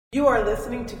You are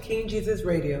listening to King Jesus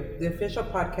Radio, the official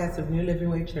podcast of New Living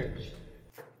Way Church.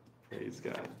 Praise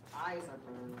God. Eyes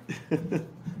are burned.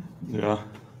 Yeah.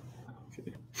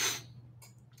 Okay.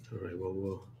 All right. Well,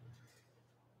 we'll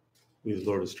please,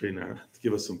 Lord, to straighten our, to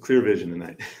give us some clear vision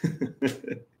tonight.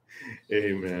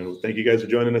 Amen. Well, thank you guys for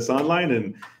joining us online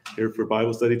and here for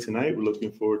Bible study tonight. We're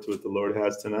looking forward to what the Lord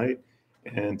has tonight.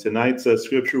 And tonight's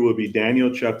scripture will be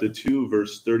Daniel chapter 2,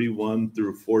 verse 31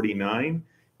 through 49.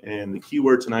 And the key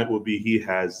word tonight will be He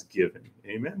has given.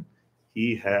 Amen.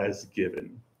 He has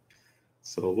given.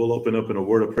 So we'll open up in a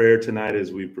word of prayer tonight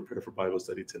as we prepare for Bible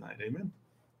study tonight. Amen.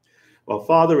 Well,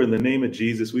 Father, in the name of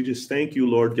Jesus, we just thank you,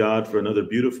 Lord God, for another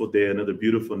beautiful day, another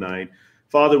beautiful night.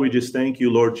 Father, we just thank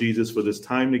you, Lord Jesus, for this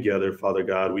time together, Father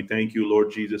God. We thank you,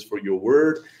 Lord Jesus, for your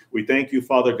word. We thank you,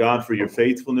 Father God, for your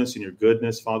faithfulness and your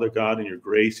goodness, Father God, and your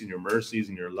grace and your mercies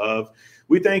and your love.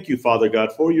 We thank you, Father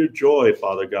God, for your joy,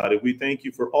 Father God, and we thank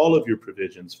you for all of your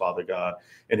provisions, Father God.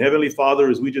 And Heavenly Father,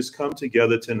 as we just come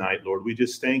together tonight, Lord, we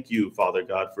just thank you, Father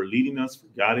God, for leading us, for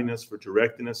guiding us, for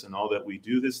directing us in all that we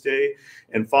do this day.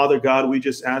 And Father God, we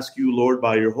just ask you, Lord,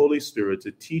 by your Holy Spirit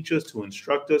to teach us, to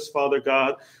instruct us, Father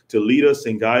God, to lead us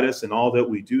and guide us in all that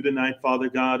we do tonight, Father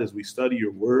God, as we study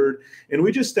your word. And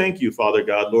we just thank you, Father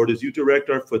God, Lord, as you direct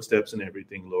our footsteps and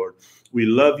everything, Lord. We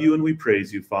love you and we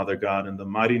praise you, Father God. In the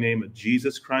mighty name of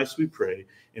Jesus Christ, we pray.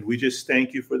 And we just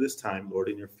thank you for this time, Lord,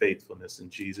 in your faithfulness. In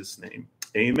Jesus' name,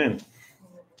 amen.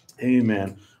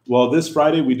 Amen. Well, this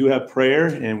Friday we do have prayer,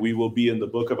 and we will be in the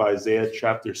book of Isaiah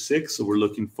chapter 6. So we're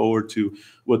looking forward to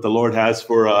what the Lord has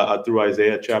for through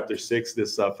Isaiah chapter 6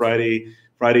 this Friday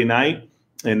night.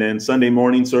 And then Sunday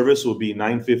morning service will be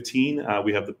 9:15.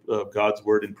 We have the God's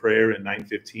Word and Prayer at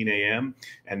 9:15 a.m.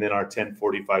 and then our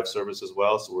 10:45 service as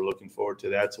well. So we're looking forward to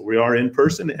that. So we are in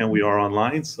person and we are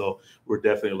online. So we're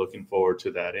definitely looking forward to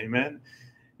that. Amen.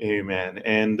 Amen.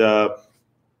 And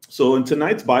so in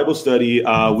tonight's Bible study,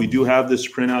 we do have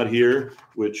this printout here,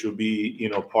 which will be,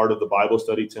 part of the Bible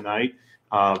study tonight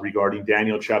regarding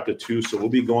Daniel chapter 2. So we'll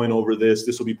be going over this.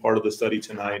 This will be part of the study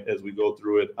tonight as we go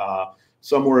through it.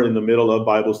 Somewhere in the middle of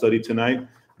Bible study tonight,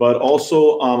 but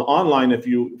also online.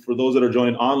 For those that are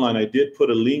joining online, I did put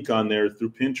a link on there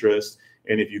through Pinterest,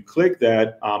 and if you click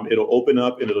that, it'll open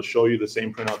up and it'll show you the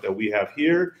same printout that we have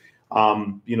here.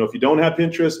 If you don't have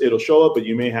Pinterest, it'll show up, but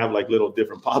you may have like little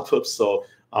different pop-ups. So,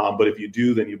 but if you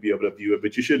do, then you'll be able to view it.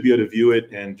 But you should be able to view it,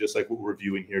 and just like what we're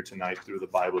viewing here tonight through the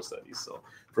Bible study. So,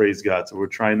 praise God. So we're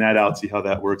trying that out, see how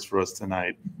that works for us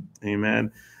tonight.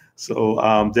 Amen. So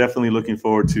definitely looking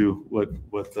forward to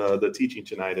what the teaching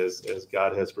tonight as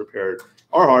God has prepared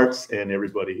our hearts and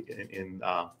everybody in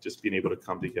just being able to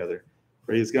come together.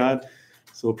 Praise God.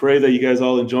 So pray that you guys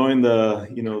all enjoying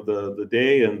the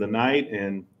day and the night,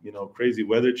 and crazy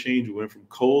weather change. We went from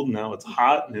cold, now it's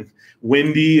hot and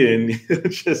windy,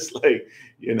 and just like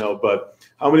but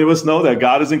how many of us know that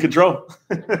God is in control?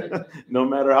 No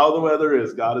matter how the weather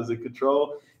is, God is in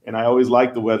control. And I always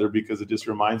like the weather because it just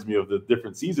reminds me of the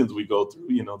different seasons we go through.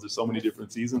 There's so many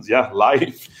different seasons. Yeah,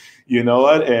 life,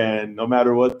 and no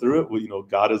matter what through it,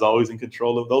 God is always in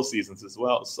control of those seasons as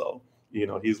well. So,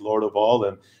 he's Lord of all,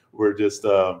 and we're just,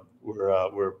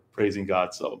 we're praising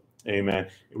God. So, amen.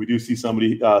 And we do see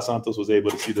somebody, Santos was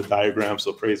able to see the diagram.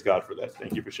 So praise God for that.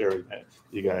 Thank you for sharing that,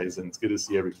 you guys. And it's good to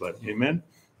see everybody. Amen.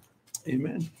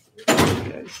 Amen.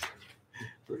 Guys.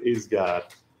 Praise God.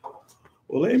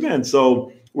 Well, amen.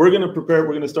 So we're going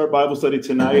to start Bible study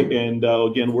tonight. And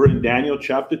again, we're in Daniel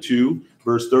chapter 2,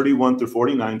 verse 31 through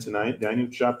 49 tonight. Daniel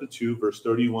chapter 2, verse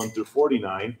 31 through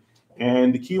 49.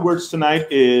 And the key words tonight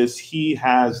is He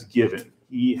has given.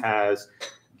 He has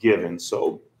given.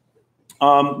 So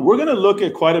we're going to look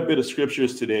at quite a bit of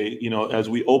scriptures today, as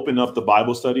we open up the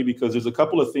Bible study, because there's a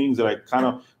couple of things that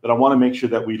I want to make sure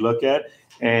that we look at,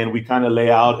 and we kind of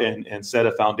lay out and set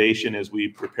a foundation as we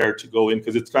prepare to go in,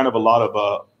 because it's kind of a lot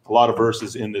of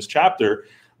verses in this chapter,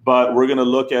 but we're going to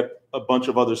look at a bunch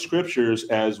of other scriptures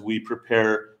as we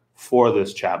prepare for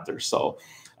this chapter. So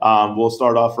we'll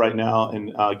start off right now.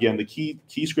 And again, the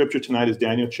key scripture tonight is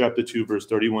Daniel chapter 2, verse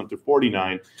 31 through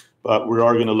 49. But we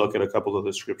are going to look at a couple of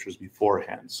the scriptures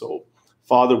beforehand. So,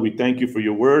 Father, we thank you for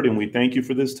your word, and we thank you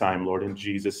for this time, Lord, in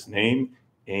Jesus' name.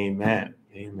 Amen.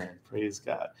 Amen. Praise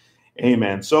God.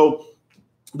 Amen. So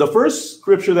the first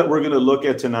scripture that we're going to look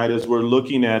at tonight is we're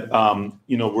looking at,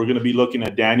 we're going to be looking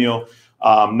at Daniel,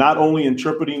 not only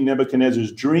interpreting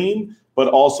Nebuchadnezzar's dream, but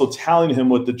also telling him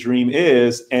what the dream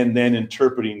is and then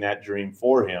interpreting that dream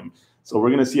for him. So we're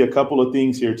going to see a couple of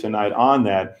things here tonight on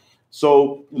that.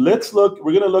 So we're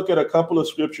going to look at a couple of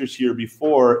scriptures here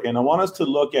before, and I want us to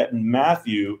look at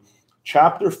Matthew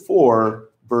chapter 4,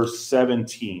 verse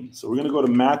 17. So we're going to go to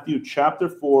Matthew chapter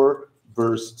 4,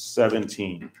 verse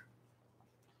 17.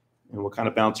 And we'll kind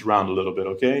of bounce around a little bit,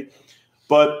 okay?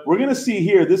 But we're going to see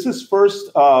here, this is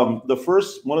the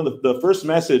first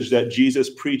message that Jesus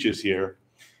preaches here.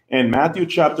 In Matthew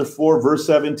chapter 4, verse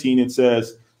 17, it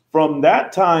says, "From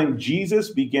that time, Jesus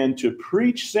began to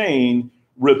preach, saying,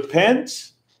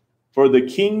 'Repent, for the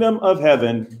kingdom of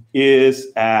heaven is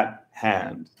at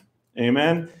hand.'"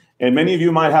 Amen. And many of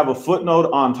you might have a footnote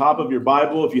on top of your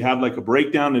Bible. If you have like a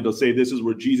breakdown, it'll say this is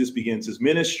where Jesus begins his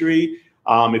ministry.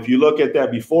 If you look at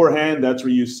that beforehand, that's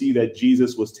where you see that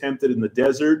Jesus was tempted in the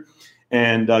desert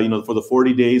and, for the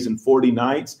 40 days and 40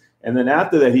 nights. And then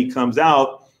after that, he comes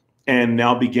out and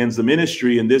now begins the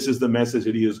ministry. And this is the message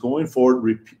that he is going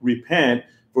forward. Repent,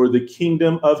 for the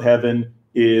kingdom of heaven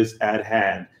is at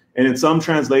hand. And in some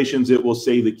translations, it will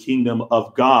say the kingdom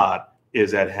of God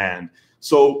is at hand.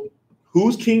 So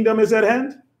whose kingdom is at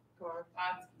hand?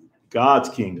 God's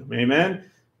kingdom. Amen.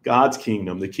 God's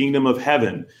kingdom, the kingdom of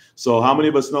heaven. So how many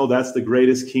of us know that's the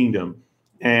greatest kingdom?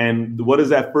 And what is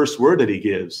that first word that he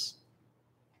gives?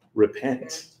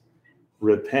 Repent.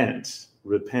 Repent.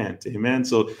 Repent. Amen.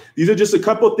 So these are just a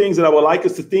couple of things that I would like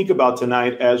us to think about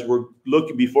tonight as we're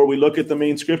looking, before we look at the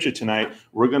main scripture tonight.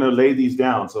 We're going to lay these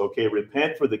down. So, okay,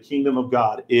 repent, for the kingdom of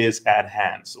God is at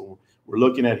hand. So we're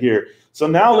looking at here. So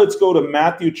now let's go to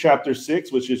Matthew chapter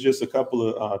 6, which is just a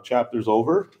couple of chapters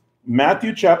over.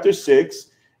 Matthew chapter 6.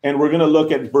 And we're going to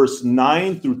look at verse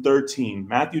 9 through 13.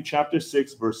 Matthew chapter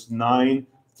 6, verse 9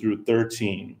 through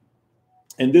 13.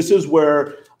 And this is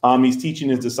where he's teaching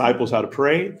his disciples how to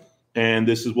pray. And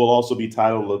will also be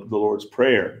titled the Lord's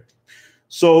Prayer.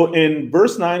 So in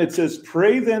verse 9, it says,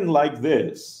 "Pray then like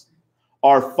this: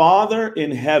 Our Father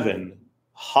in heaven,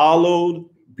 hallowed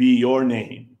be your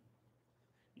name.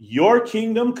 Your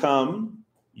kingdom come,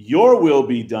 your will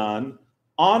be done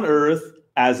on earth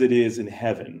as it is in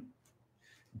heaven.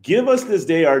 Give us this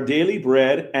day our daily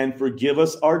bread, and forgive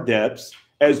us our debts,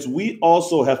 as we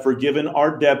also have forgiven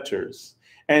our debtors.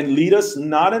 And lead us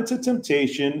not into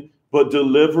temptation, but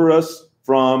deliver us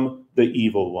from the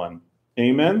evil one."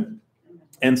 Amen.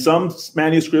 And some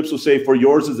manuscripts will say, "For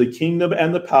yours is the kingdom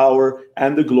and the power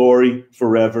and the glory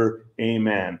forever.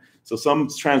 Amen." So some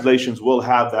translations will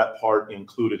have that part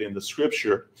included in the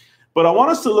scripture. But I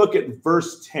want us to look at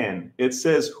verse 10. It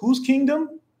says, whose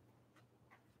kingdom?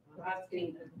 God's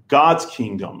kingdom. God's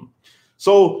kingdom.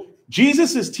 So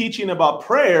Jesus is teaching about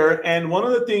prayer, and one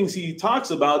of the things he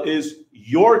talks about is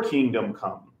your kingdom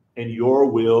come and your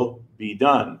will be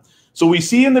done. So we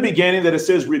see in the beginning that it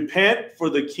says, repent, for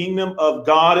the kingdom of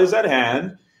God is at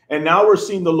hand. And now we're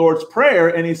seeing the Lord's Prayer,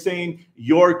 and he's saying,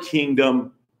 your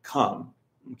kingdom come.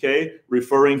 Okay,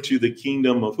 referring to the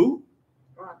kingdom of who?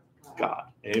 God.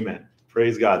 Amen.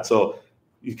 Praise God. So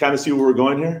you kind of see where we're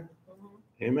going here?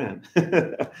 Amen.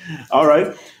 All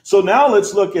right. So now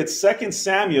let's look at 2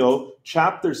 Samuel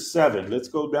chapter 7. Let's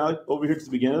go down over here to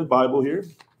the beginning of the Bible here.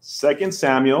 2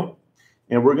 Samuel.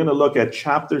 And we're going to look at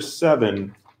chapter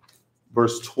 7,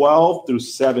 verse 12 through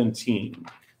 17.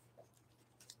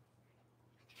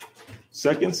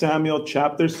 2 Samuel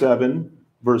chapter 7,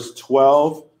 verse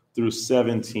 12 through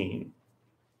 17.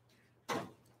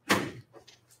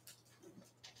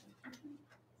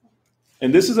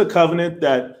 And this is a covenant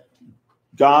that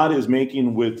God is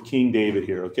making with King David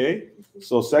here, okay?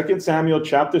 So 2 Samuel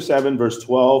chapter 7, verse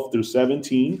 12 through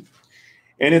 17.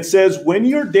 And it says, when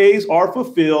your days are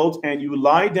fulfilled and you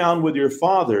lie down with your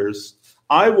fathers,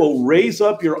 I will raise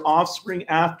up your offspring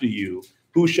after you,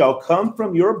 who shall come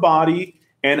from your body,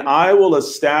 and I will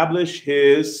establish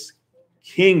his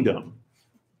kingdom.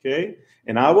 Okay?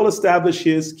 And I will establish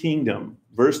his kingdom.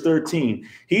 Verse 13,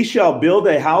 he shall build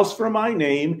a house for my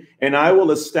name, and I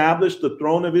will establish the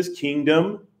throne of his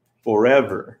kingdom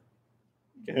forever.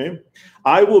 Okay?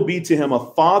 I will be to him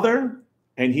a father,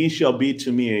 and he shall be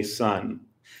to me a son.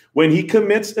 When he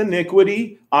commits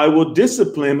iniquity, I will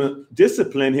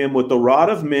discipline him with the rod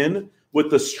of men, with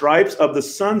the stripes of the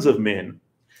sons of men.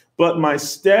 But my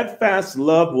steadfast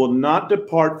love will not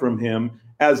depart from him,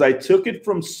 as I took it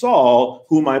from Saul,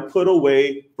 whom I put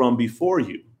away from before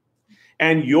you.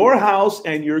 And your house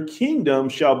and your kingdom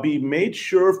shall be made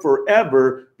sure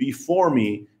forever before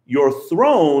me. Your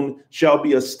throne shall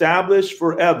be established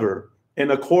forever.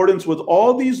 In accordance with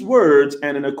all these words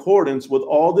and in accordance with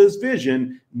all this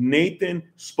vision, Nathan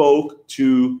spoke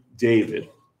to David.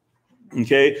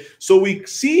 Okay, so we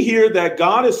see here that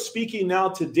God is speaking now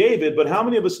to David, but how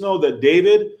many of us know that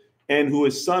David and who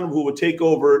his son who would take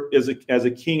over as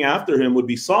a king after him would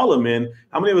be Solomon?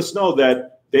 How many of us know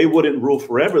that they wouldn't rule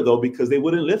forever, though, because they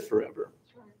wouldn't live forever?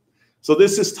 So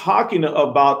this is talking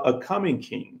about a coming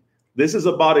king. This is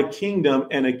about a kingdom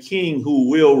and a king who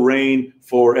will reign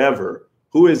forever.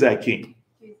 Who is that king?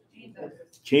 Jesus.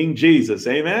 King Jesus.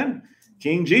 Amen.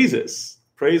 King Jesus.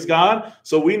 Praise God.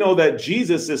 So we know that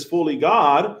Jesus is fully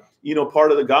God,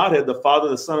 part of the Godhead, the Father,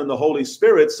 the Son, and the Holy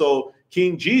Spirit. So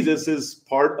King Jesus is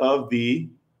part of the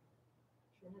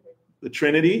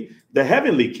Trinity, the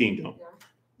heavenly kingdom,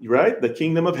 right? The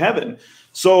kingdom of heaven.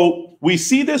 So we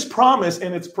see this promise,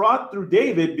 and it's brought through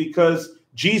David because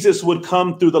Jesus would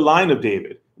come through the line of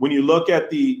David. When you look at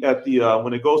the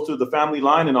when it goes through the family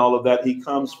line and all of that, he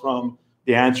comes from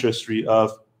the ancestry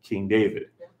of King David.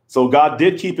 So God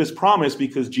did keep his promise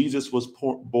because Jesus was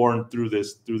born through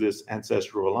this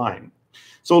ancestral line.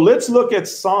 So let's look at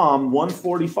Psalm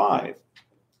 145.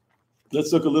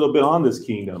 Let's look a little bit on this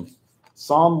kingdom.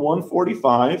 Psalm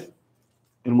 145,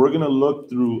 and we're going to look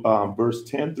through verse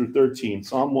 10 through 13.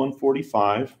 Psalm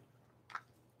 145,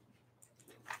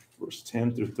 verse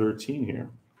 10 through 13 here.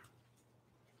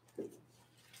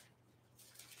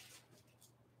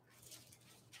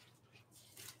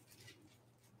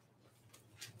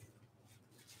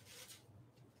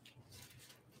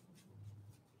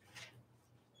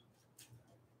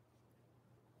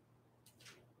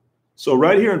 So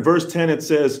right here in verse 10, it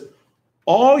says,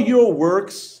 all your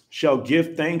works shall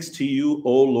give thanks to you,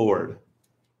 O Lord,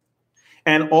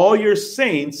 and all your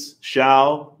saints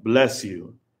shall bless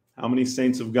you. How many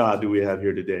saints of God do we have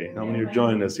here today? How many are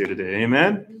joining us here today?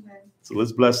 Amen? Amen. So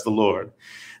let's bless the Lord.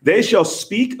 They shall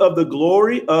speak of the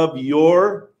glory of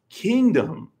your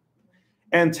kingdom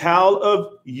and tell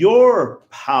of your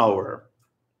power,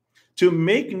 to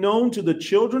make known to the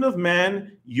children of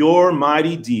man your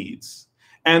mighty deeds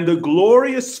and the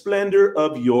glorious splendor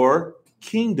of your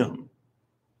kingdom.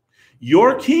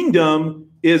 Your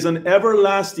kingdom is an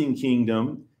everlasting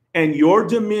kingdom, and your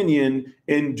dominion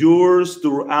endures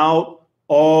throughout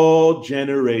all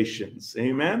generations.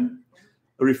 Amen.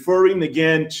 Referring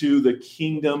again to the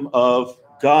kingdom of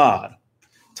God,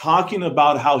 talking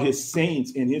about how his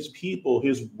saints and his people,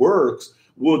 his works,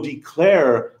 will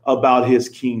declare about his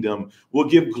kingdom, will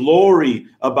give glory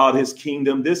about his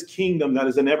kingdom, this kingdom that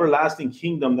is an everlasting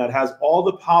kingdom that has all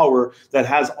the power, that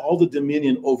has all the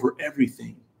dominion over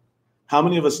everything. How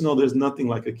many of us know there's nothing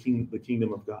like the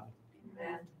kingdom of God?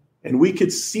 Amen. And we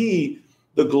could see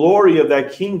the glory of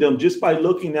that kingdom just by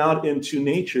looking out into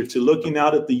nature, to looking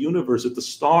out at the universe, at the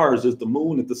stars, at the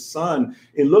moon, at the sun,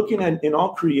 and looking at in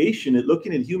all creation, and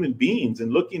looking at human beings,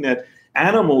 and looking at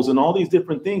animals and all these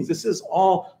different things. This is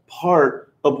all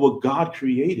part of what God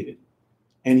created.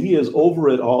 And he is over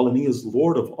it all, and he is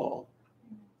Lord of all.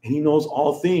 And he knows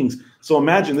all things. So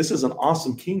imagine, this is an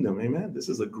awesome kingdom. Amen. This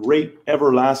is a great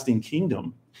everlasting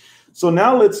kingdom. So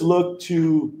now let's look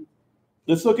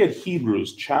at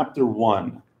Hebrews chapter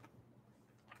 1.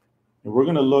 And we're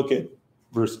going to look at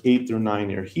verse 8 through 9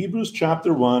 here. Hebrews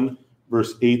chapter 1,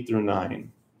 verse 8 through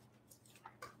 9.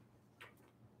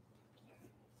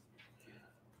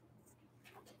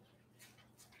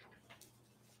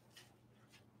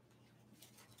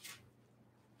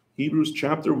 Hebrews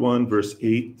chapter 1, verse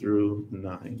 8 through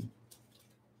 9.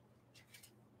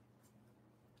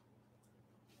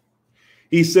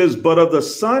 He says, but of the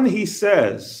Son he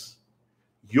says,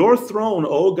 your throne,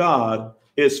 O God,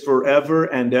 is forever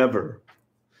and ever.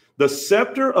 The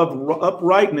scepter of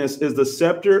uprightness is the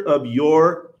scepter of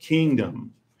your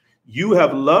kingdom. You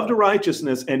have loved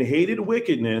righteousness and hated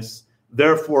wickedness.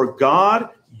 Therefore, God,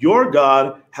 your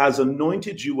God, has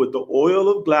anointed you with the oil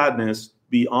of gladness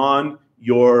beyond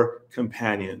your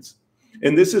companions.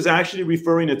 And this is actually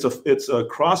referring, it's a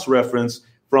cross-reference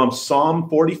from Psalm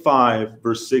 45,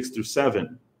 verse 6 through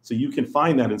 7. So you can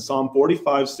find that in Psalm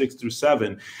 45, 6 through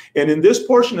 7. And in this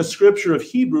portion of scripture of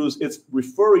Hebrews, it's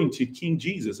referring to King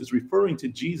Jesus. It's referring to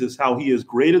Jesus, how he is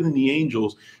greater than the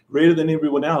angels, greater than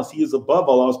everyone else. He is above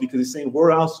all else, because he's saying,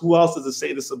 who else does it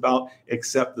say this about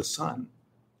except the Son?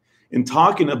 And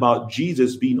talking about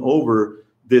Jesus being over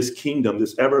this kingdom,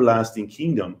 this everlasting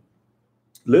kingdom.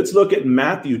 Let's look at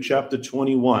Matthew chapter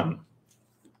 21.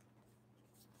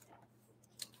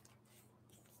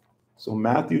 So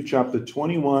Matthew chapter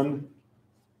 21,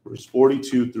 verse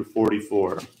 42 through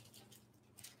 44.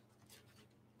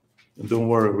 And don't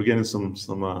worry, we're getting some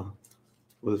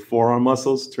with forearm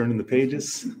muscles turning the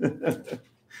pages.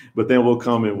 But then we'll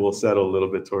come and we'll settle a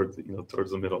little bit towards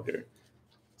the middle here.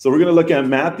 So we're going to look at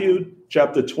Matthew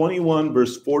chapter 21,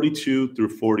 verse 42 through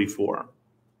 44.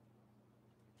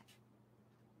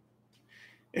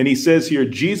 And he says here,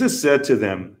 Jesus said to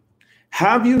them,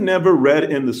 have you never read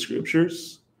in the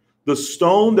scriptures? The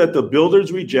stone that the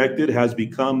builders rejected has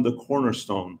become the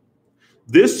cornerstone.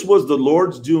 This was the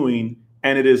Lord's doing,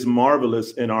 and it is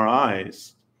marvelous in our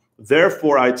eyes.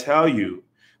 Therefore, I tell you,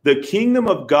 the kingdom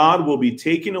of God will be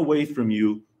taken away from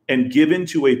you and given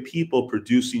to a people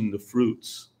producing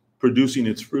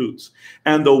its fruits.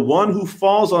 And the one who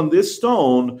falls on this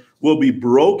stone will be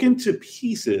broken to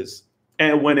pieces,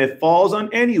 and when it falls on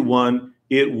anyone,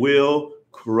 it will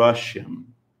crush him.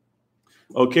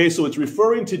 Okay, so it's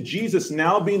referring to Jesus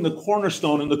now being the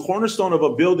cornerstone, and the cornerstone of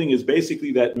a building is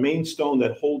basically that main stone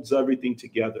that holds everything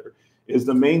together, is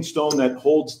the main stone that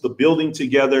holds the building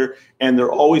together, and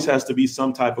there always has to be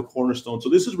some type of cornerstone. So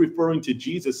this is referring to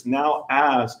Jesus now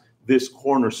as this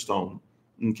cornerstone,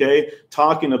 okay,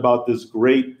 talking about this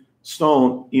great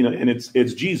stone, and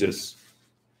it's Jesus.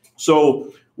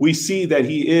 So we see that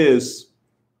he is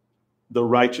the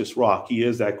righteous rock. He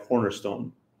is that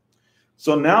cornerstone.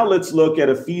 So now let's look at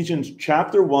Ephesians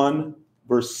chapter 1,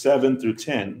 verse 7 through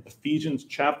 10. Ephesians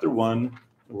chapter 1,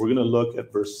 we're going to look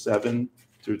at verse 7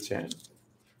 through 10.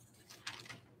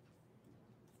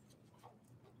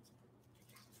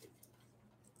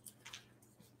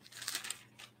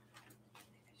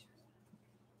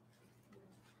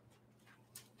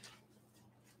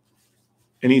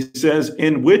 And he says,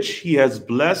 in which he has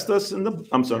blessed us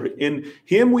in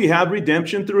him we have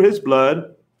redemption through his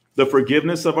blood, the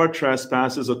forgiveness of our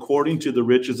trespasses according to the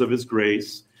riches of his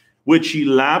grace, which he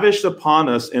lavished upon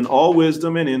us in all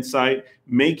wisdom and insight,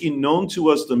 making known to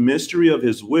us the mystery of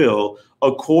his will,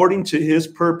 according to his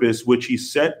purpose, which he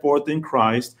set forth in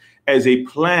Christ as a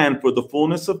plan for the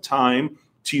fullness of time,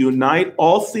 to unite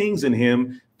all things in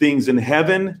him, things in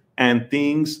heaven and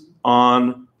things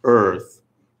on earth.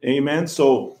 Amen.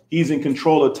 So he's in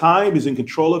control of time, he's in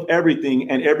control of everything,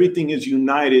 and everything is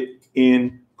united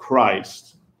in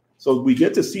Christ. So we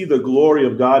get to see the glory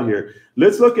of God here.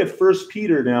 Let's look at 1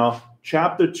 Peter now,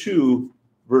 chapter 2,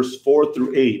 verse 4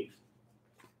 through 8.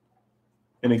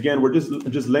 And again, we're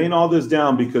just laying all this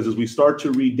down because as we start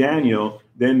to read Daniel,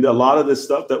 then a lot of this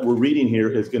stuff that we're reading here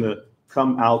is going to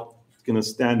come out, it's going to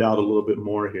stand out a little bit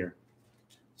more here.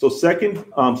 So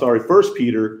 1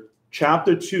 Peter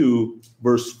chapter 2,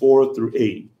 verse 4 through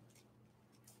 8.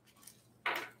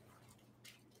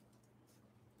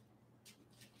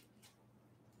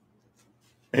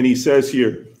 And he says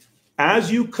here, as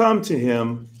you come to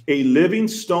him, a living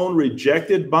stone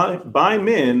rejected by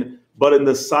men, but in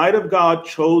the sight of God,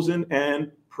 chosen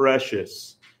and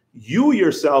precious. You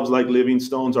yourselves, like living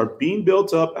stones, are being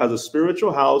built up as a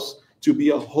spiritual house to be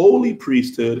a holy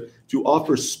priesthood, to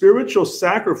offer spiritual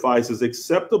sacrifices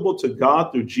acceptable to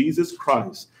God through Jesus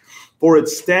Christ. For it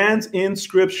stands in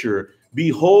Scripture,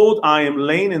 behold, I am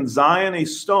laying in Zion a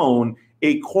stone,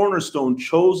 a cornerstone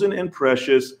chosen and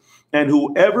precious, and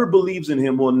whoever believes in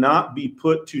him will not be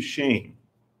put to shame.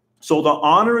 So the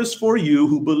honor is for you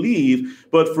who believe,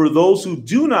 but for those who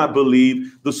do not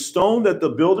believe, the stone that the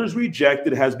builders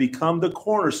rejected has become the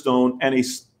cornerstone, and a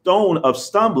stone of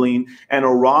stumbling and a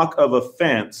rock of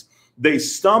offense. They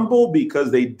stumble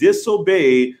because they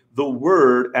disobey the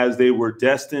word as they were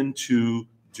destined to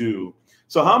do.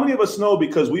 So how many of us know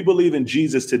because we believe in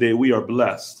Jesus today, we are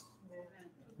blessed?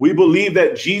 We believe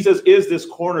that Jesus is this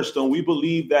cornerstone. We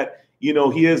believe that, he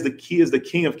is the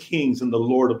King of Kings and the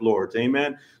Lord of Lords.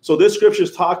 Amen. So this scripture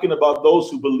is talking about those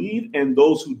who believe and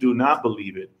those who do not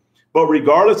believe it. But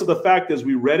regardless of the fact, as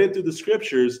we read it through the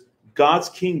scriptures, God's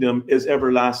kingdom is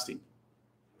everlasting.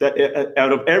 That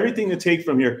out of everything to take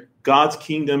from here, God's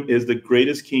kingdom is the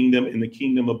greatest kingdom and the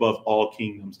kingdom above all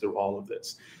kingdoms through all of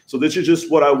this. So this is just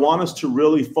what I want us to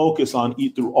really focus on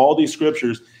through all these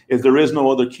scriptures, is there is no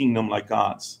other kingdom like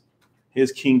God's.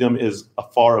 His kingdom is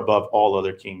far above all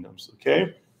other kingdoms.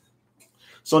 Okay.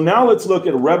 So now let's look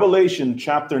at Revelation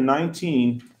chapter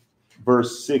 19,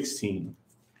 verse 16.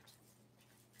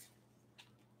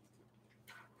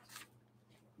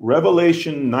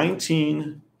 Revelation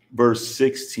 19, verse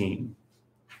 16.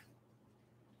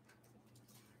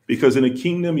 Because in a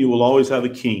kingdom, you will always have a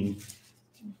king.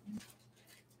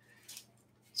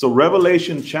 So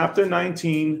Revelation chapter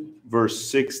 19,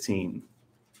 verse 16.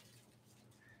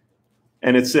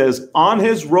 And it says, on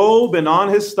his robe and on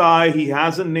his thigh, he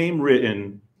has a name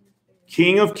written,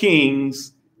 King of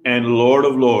Kings and Lord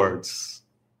of Lords.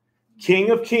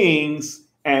 King of Kings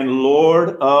and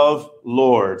Lord of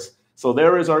Lords. So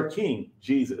there is our King,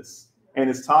 Jesus. And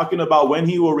it's talking about when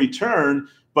he will return,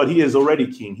 but he is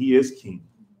already King. He is King.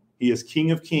 He is King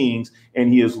of Kings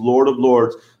and he is Lord of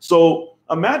Lords. So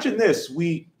imagine this.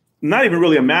 Not even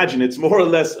really imagine, it's more or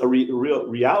less a real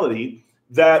reality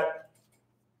that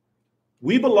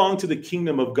we belong to the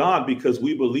kingdom of God because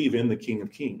we believe in the King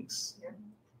of Kings.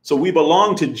 So we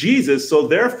belong to Jesus. So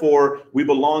therefore, we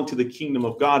belong to the kingdom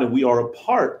of God and we are a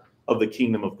part of the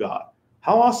kingdom of God.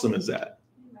 How awesome is that?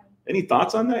 Any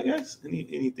thoughts on that, guys?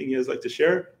 Anything you guys like to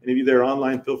share? Any of you there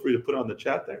online, feel free to put on the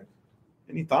chat there.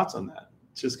 Any thoughts on that?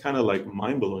 It's just kind of like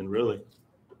mind-blowing, really.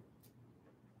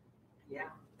 Yeah.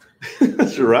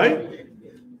 That's right.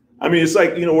 I mean, it's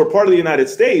like, we're part of the United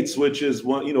States, which is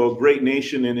one, a great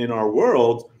nation in our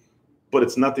world, but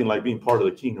it's nothing like being part of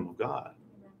the kingdom of God.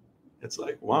 It's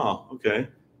like, wow, okay.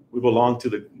 We belong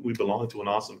to an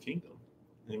awesome kingdom.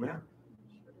 Amen.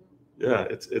 Yeah,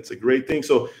 it's a great thing.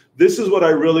 So this is what I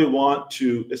really want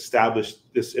to establish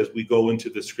this as we go into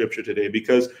the scripture today,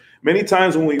 because many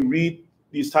times when we read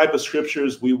these type of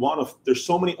scriptures, there's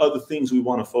so many other things we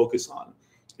want to focus on.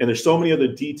 And there's so many other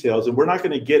details, and we're not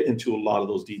going to get into a lot of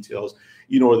those details,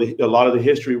 or a lot of the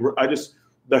history.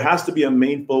 There has to be a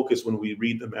main focus when we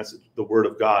read the message, the word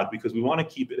of God, because we want to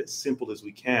keep it as simple as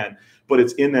we can. But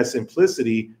it's in that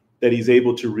simplicity that he's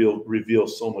able to reveal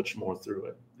so much more through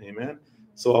it. Amen.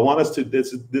 So I want us to,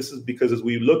 this is because as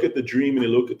we look at the dream and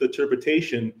look at the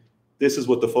interpretation, this is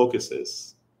what the focus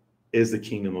is the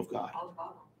kingdom of God.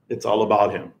 It's all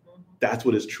about him. That's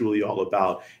what it's truly all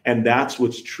about. And that's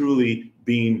what's truly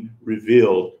being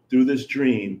revealed through this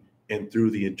dream and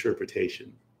through the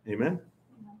interpretation. Amen.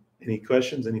 Any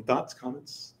questions, any thoughts,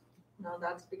 comments? No,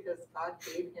 that's because God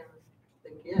gave him the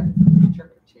gift of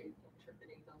interpreting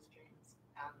those dreams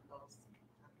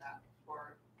and that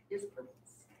for his purpose.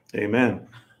 Amen.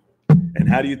 And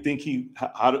how do you think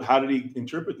how did he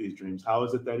interpret these dreams? How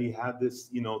is it that he had this,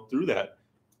 through that?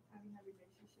 Having a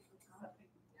relationship with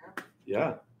God.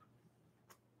 Yeah.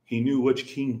 He knew which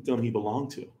kingdom he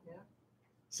belonged to. Yeah.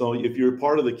 So if you're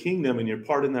part of the kingdom and you're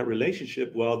part in that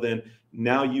relationship, well, then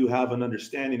now you have an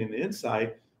understanding and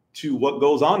insight to what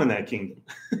goes on in that kingdom.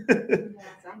 Yes,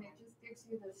 and it just gives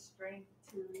you the strength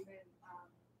to even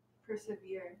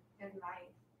persevere in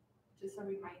life. Just a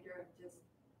reminder of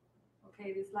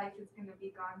okay, this life is going to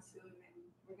be gone soon, and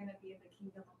we're going to be in the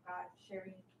kingdom of God,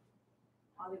 sharing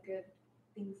all the good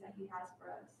things that he has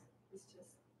for us. It's just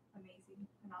amazing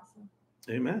and awesome.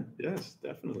 Amen. Yes,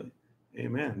 definitely.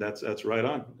 Amen. That's right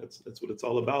on. That's what it's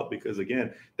all about, because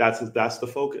again, that's the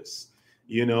focus,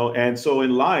 and so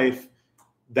in life,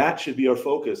 that should be our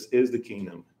focus, is the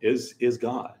kingdom, is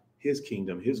God, his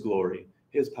kingdom, his glory,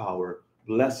 his power,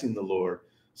 blessing the Lord.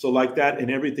 So like that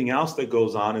and everything else that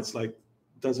goes on, it's like,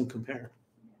 doesn't compare,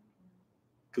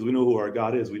 because we know who our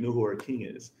God is. We know who our King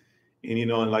is. And,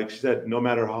 and like she said, no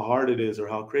matter how hard it is or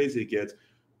how crazy it gets,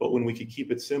 but when we can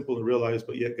keep it simple and realize,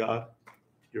 but yet God,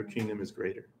 your kingdom is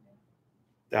greater.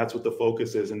 That's what the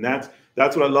focus is. And that's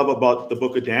what I love about the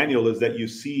book of Daniel, is that you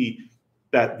see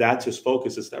that's his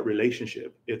focus. It's that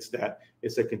relationship. It's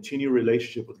a continued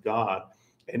relationship with God.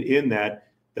 And in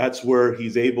that's where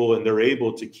he's able, and they're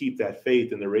able to keep that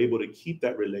faith, and they're able to keep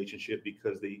that relationship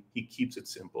because he keeps it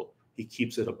simple. He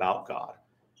keeps it about God.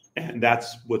 And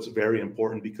that's what's very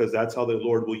important, because that's how the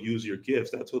Lord will use your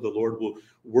gifts. That's how the Lord will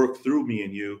work through me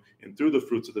and you, and through the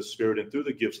fruits of the Spirit, and through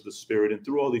the gifts of the Spirit, and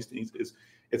through all these things.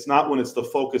 It's not when it's the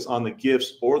focus on the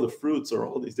gifts or the fruits or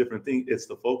all these different things. It's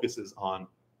the focus is on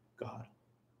God,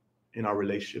 in our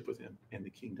relationship with him and the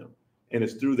kingdom. And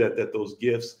it's through that those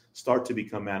gifts start to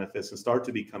become manifest and start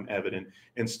to become evident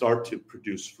and start to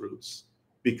produce fruits.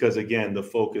 Because again, the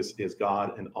focus is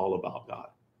God and all about God.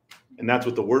 And that's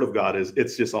what the word of God is.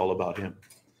 It's just all about him.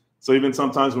 So even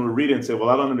sometimes when we read it and say, well,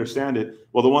 I don't understand it.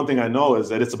 Well, the one thing I know is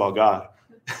that it's about God.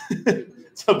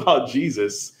 It's about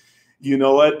Jesus. You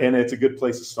know what? And it's a good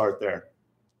place to start there,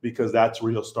 because that's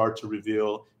where he'll start to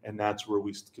reveal. And that's where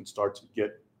we can start to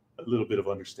get a little bit of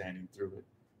understanding through it.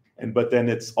 But then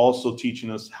it's also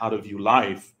teaching us how to view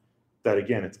life, that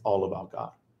again, it's all about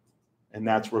God. And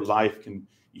that's where life can,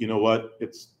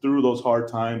 it's through those hard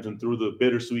times and through the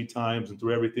bittersweet times and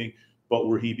through everything, but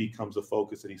where he becomes the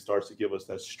focus, and he starts to give us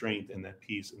that strength and that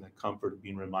peace and that comfort of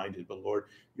being reminded, but Lord,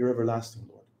 you're everlasting,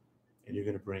 Lord, and you're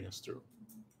going to bring us through.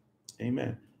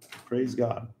 Amen. Praise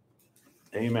God.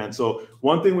 Amen. So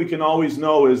one thing we can always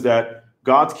know is that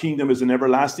God's kingdom is an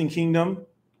everlasting kingdom.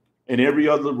 And every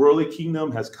other worldly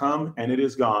kingdom has come and it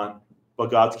is gone, but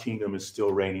God's kingdom is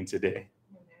still reigning today.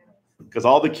 Because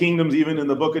all the kingdoms, even in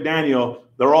the book of Daniel,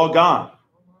 they're all gone,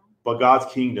 but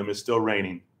God's kingdom is still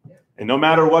reigning. And no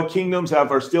matter what kingdoms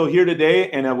are still here today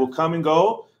and that will come and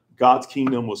go, God's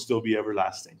kingdom will still be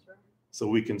everlasting. So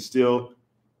we can still,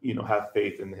 have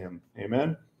faith in him.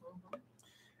 Amen.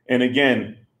 And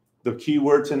again, the key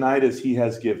word tonight is he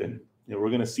has given. And we're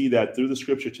going to see that through the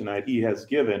scripture tonight. He has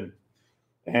given.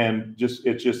 And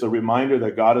it's just a reminder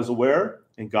that God is aware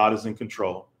and God is in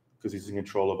control, because he's in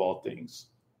control of all things.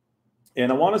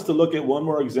 And I want us to look at one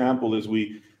more example as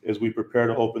we prepare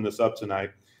to open this up tonight.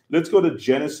 Let's go to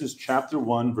Genesis chapter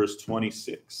 1, verse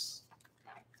 26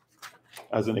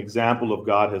 as an example of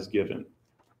God has given.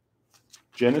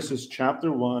 Genesis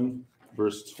chapter 1,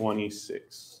 verse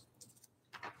 26.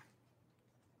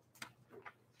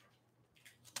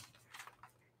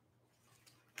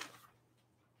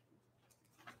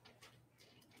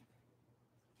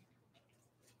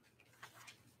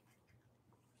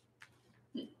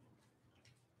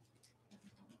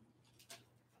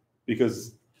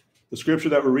 because the scripture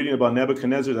that we're reading about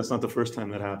Nebuchadnezzar, that's not the first time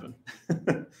that happened.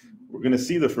 We're going to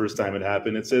see the first time it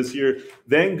happened. It says here,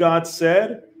 then God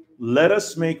said, let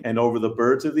us make, and over the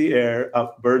birds of the air,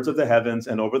 birds of the heavens,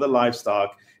 and over the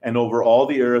livestock, and over all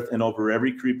the earth, and over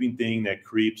every creeping thing that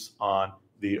creeps on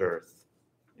the earth.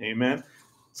 Amen.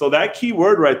 So that key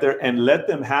word right there, and let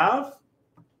them have,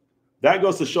 that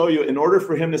goes to show you, in order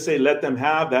for him to say, let them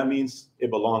have, that means it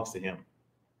belongs to him.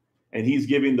 And he's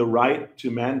giving the right to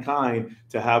mankind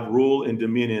to have rule and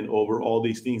dominion over all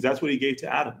these things. That's what he gave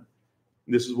to Adam.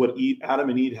 This is what Adam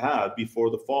and Eve had before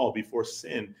the fall, before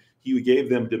sin. He gave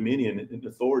them dominion and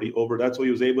authority over. That's why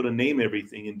he was able to name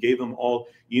everything and gave them all,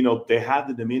 they had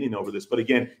the dominion over this. But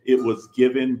again, it was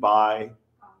given by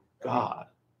God.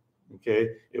 Okay.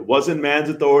 It wasn't man's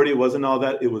authority. It wasn't all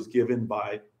that. It was given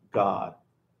by God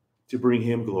to bring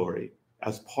him glory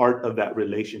as part of that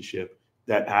relationship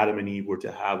that Adam and Eve were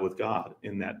to have with God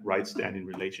in that right standing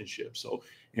relationship. So,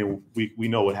 and we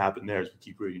know what happened there as we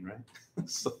keep reading, right?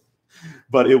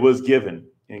 But it was given,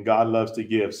 and God loves to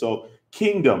give. So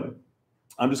kingdom,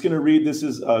 I'm just going to read, this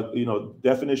is,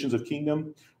 definitions of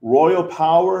kingdom: royal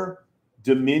power,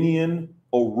 dominion,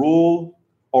 or rule,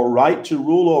 or right to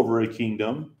rule over a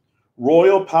kingdom,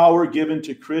 royal power given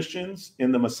to Christians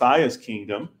in the Messiah's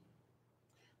kingdom,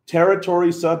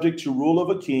 territory subject to rule of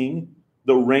a king,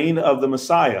 the reign of the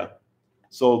Messiah.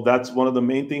 So that's one of the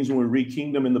main things when we read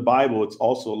kingdom in the Bible. It's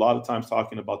also a lot of times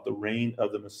talking about the reign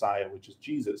of the Messiah, which is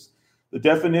Jesus. The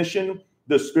definition: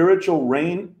 the spiritual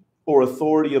reign or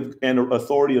authority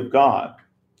of God,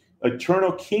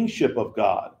 eternal kingship of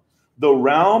God, the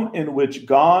realm in which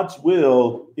God's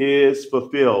will is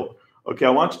fulfilled. Okay, I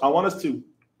want us to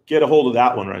get a hold of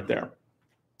that one right there.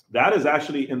 That is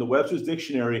actually in the Webster's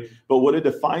Dictionary, but what it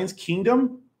defines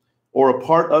kingdom, or a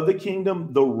part of the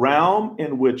kingdom, the realm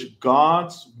in which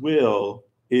God's will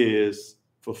is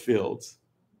fulfilled.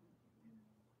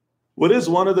 What is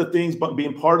one of the things but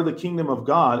being part of the kingdom of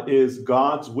God is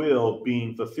God's will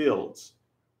being fulfilled.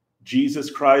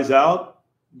 Jesus cries out,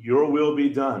 your will be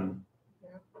done,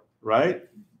 right?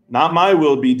 Not my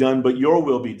will be done, but your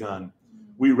will be done.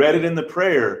 We read it in the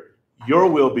prayer, your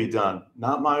will be done,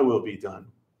 not my will be done.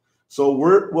 So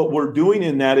what we're doing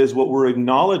in that is what we're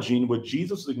acknowledging, what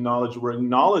Jesus acknowledged, we're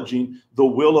acknowledging the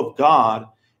will of God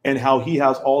and how he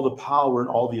has all the power and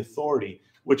all the authority,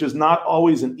 which is not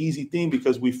always an easy thing,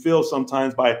 because we feel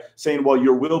sometimes by saying, well,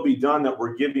 your will be done, that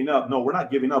we're giving up. No, we're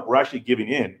not giving up. We're actually giving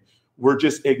in. We're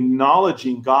just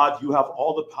acknowledging, God, you have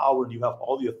all the power and you have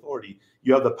all the authority.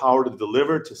 You have the power to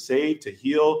deliver, to save, to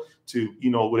heal, to,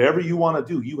 whatever you want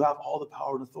to do, you have all the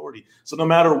power and authority. So no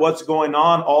matter what's going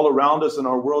on all around us in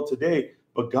our world today,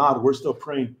 but God, we're still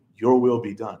praying, your will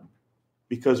be done.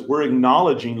 Because we're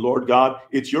acknowledging, Lord God,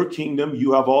 it's your kingdom.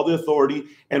 You have all the authority,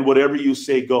 and whatever you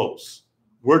say goes.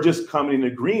 We're just coming in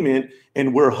agreement,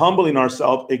 and we're humbling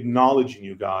ourselves, acknowledging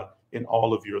you, God, in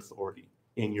all of your authority,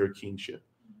 in your kingship.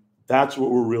 That's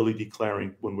what we're really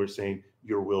declaring when we're saying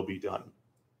your will be done.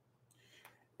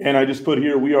 And I just put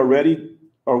here, we are ready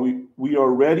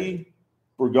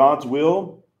for God's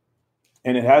will,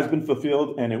 and it has been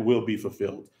fulfilled, and it will be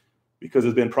fulfilled, because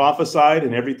it's been prophesied,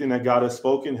 and everything that God has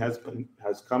spoken has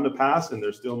come to pass, and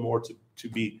there's still more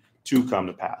to come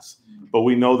to pass. But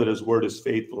we know that his word is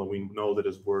faithful, and we know that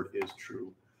his word is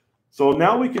true. So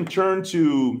now we can turn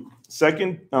to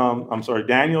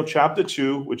Daniel chapter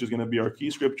 2, which is going to be our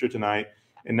key scripture tonight.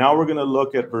 And now we're going to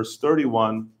look at verse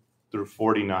 31 through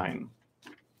 49.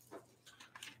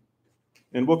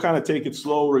 And we'll kind of take it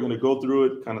slow. We're going to go through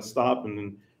it, kind of stop, and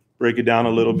then break it down a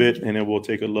little bit. And then we'll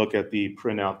take a look at the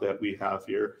printout that we have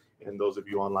here. And those of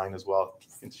you online as well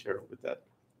can share it with that.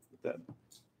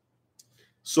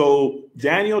 So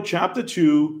Daniel chapter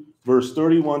 2, verse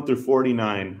 31 through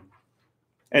 49.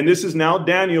 And this is now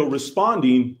Daniel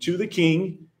responding to the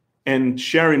king and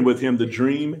sharing with him the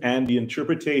dream and the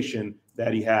interpretation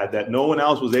that he had, that no one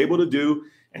else was able to do.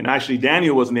 And actually,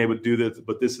 Daniel wasn't able to do this,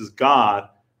 but this is God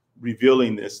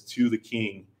revealing this to the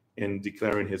king and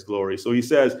declaring his glory. So he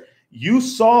says, you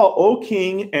saw, O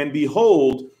king, and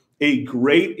behold, a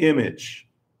great image.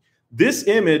 This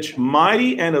image,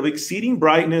 mighty and of exceeding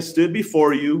brightness, stood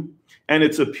before you, and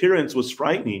its appearance was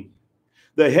frightening.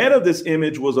 The head of this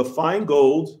image was of fine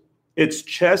gold, its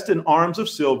chest and arms of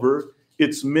silver,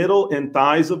 its middle and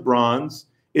thighs of bronze,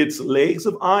 its legs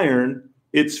of iron,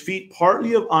 its feet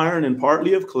partly of iron and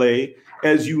partly of clay.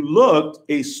 As you looked,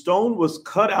 a stone was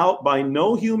cut out by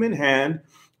no human hand,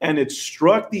 and it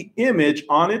struck the image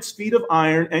on its feet of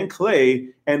iron and clay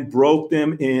and broke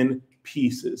them in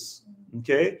pieces.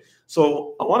 Okay,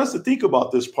 so I want us to think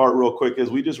about this part real quick as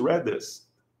we just read this.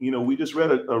 We just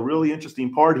read a really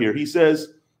interesting part here. He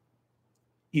says,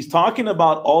 He's talking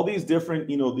about all these different,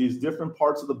 these different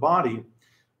parts of the body.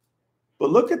 But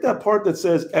look at that part that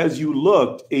says, as you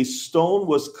looked, a stone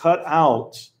was cut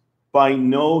out by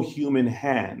no human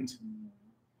hand.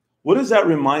 What does that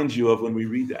remind you of when we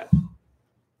read that?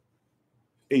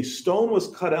 A stone was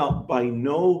cut out by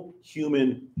no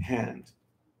human hand.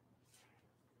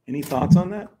 Any thoughts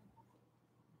on that?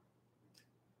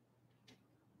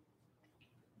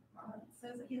 It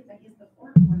says that he's the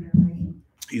fourth corner, right?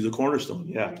 He's a cornerstone,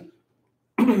 yeah.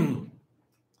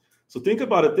 So think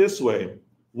about it this way.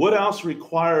 What else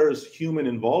requires human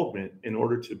involvement in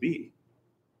order to be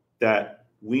that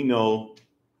we know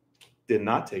did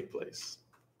not take place?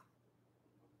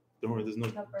 Don't worry, there's no...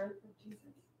 The birth of Jesus.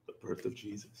 The birth of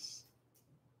Jesus.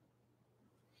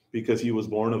 Because he was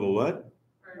born of a what?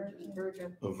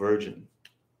 Virgin. A virgin.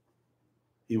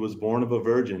 He was born of a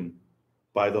virgin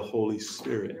by the Holy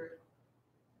Spirit,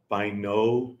 by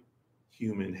no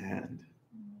human hand.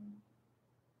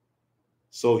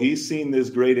 So he's seen this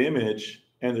great image,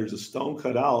 and there's a stone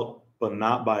cut out, but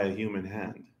not by a human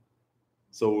hand.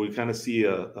 So we kind of see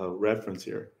a reference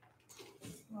here.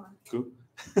 Cool.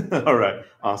 All right,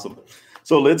 awesome.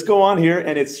 So let's go on here.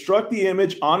 And it struck the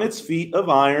image on its feet of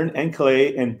iron and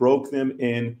clay and broke them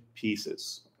in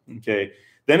pieces. Okay.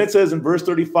 Then it says in verse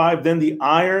 35, then the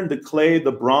iron, the clay,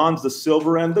 the bronze, the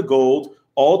silver, and the gold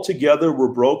all together were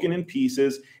broken in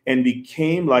pieces and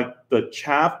became like the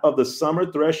chaff of the summer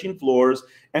threshing floors,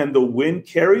 and the wind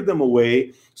carried them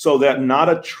away so that not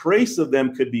a trace of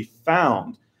them could be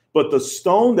found. But the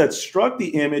stone that struck the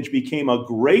image became a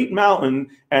great mountain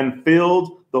and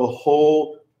filled the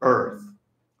whole earth.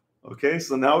 Okay,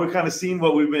 so now we're kind of seeing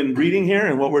what we've been reading here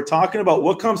and what we're talking about.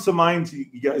 What comes to mind to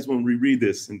you guys when we read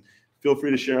this? And feel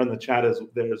free to share on the chat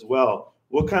there as well.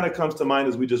 What kind of comes to mind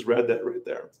as we just read that right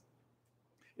there?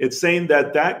 It's saying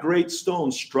that that great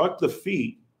stone struck the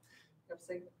feet.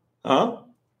 Huh?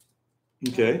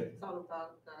 Okay. It's all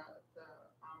about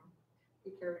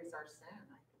he carries our sin.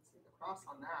 I can see the cross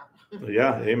on that.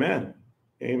 Yeah, amen.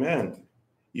 Amen.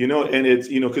 And it's,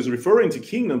 because referring to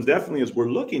kingdoms definitely as we're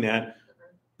looking at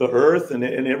the earth and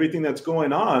everything that's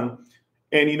going on.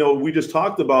 And, we just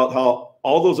talked about how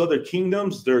all those other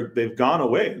kingdoms, they've gone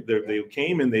away. They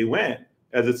came and they went.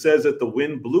 As it says that the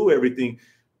wind blew everything.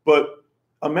 But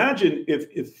imagine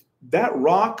if that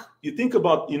rock, you think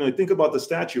about the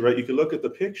statue, right? You can look at the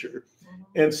picture.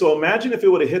 And so imagine if it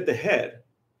would have hit the head,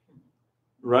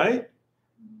 right?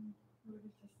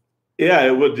 Yeah,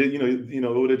 it would, it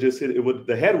would have just hit,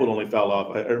 the head would only fell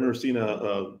off. I remember seeing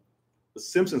a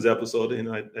Simpsons episode, and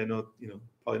I know,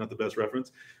 probably not the best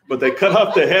reference, but they cut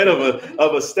off the head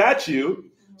of a statue.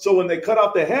 So when they cut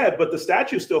off the head, but the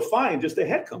statue's still fine, just the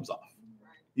head comes off,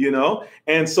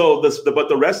 and so but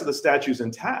the rest of the statue's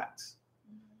intact.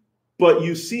 But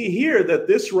you see here that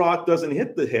this rock doesn't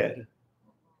hit the head.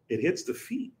 It hits the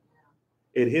feet.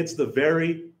 It hits the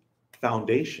very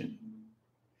foundation.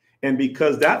 And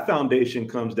because that foundation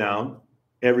comes down,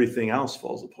 everything else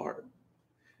falls apart.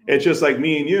 It's just like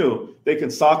me and you. They can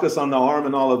sock us on the arm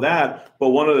and all of that. But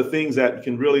one of the things that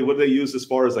can really, what do they use as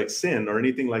far as like sin or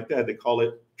anything like that? They call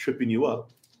it tripping you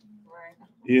up. Right.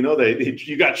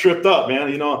 You got tripped up,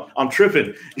 man. I'm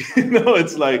tripping.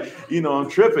 It's like, I'm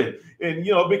tripping. And,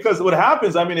 because what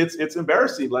happens, it's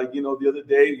embarrassing. Like, the other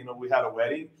day, we had a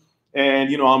wedding.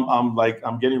 And,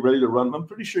 I'm getting ready to run. I'm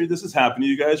pretty sure this is happening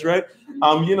to you guys, right?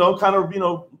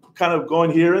 Kind of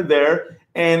going here and there.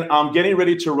 And I'm getting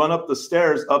ready to run up the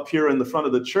stairs up here in the front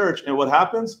of the church. And what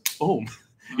happens? Boom.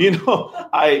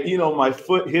 My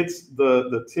foot hits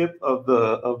the tip of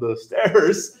the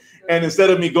stairs. And instead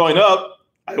of me going up,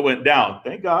 I went down.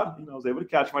 Thank God. I was able to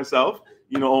catch myself.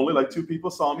 Only like 2 people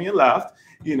saw me and laughed,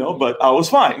 but I was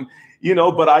fine.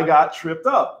 But I got tripped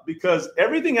up because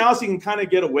everything else you can kind of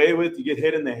get away with. You get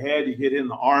hit in the head, you get hit in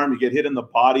the arm, you get hit in the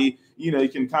body. You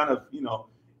can kind of,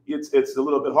 it's a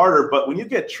little bit harder. But when you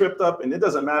get tripped up, and it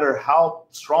doesn't matter how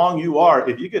strong you are,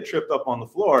 if you get tripped up on the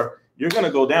floor, you're going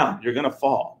to go down. You're going to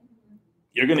fall.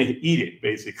 You're going to eat it,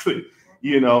 basically.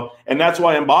 And that's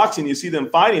why in boxing, you see them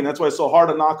fighting. That's why it's so hard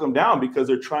to knock them down, because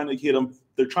they're trying to hit them.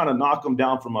 They're trying to knock them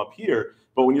down from up here.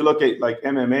 But when you look at like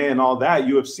MMA and all that,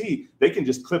 UFC, they can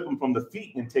just clip them from the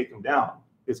feet and take them down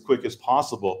as quick as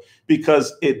possible,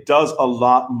 because it does a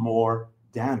lot more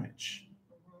damage.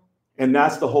 And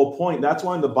that's the whole point. That's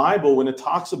why in the Bible, when it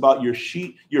talks about your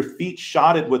feet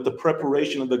shodded with the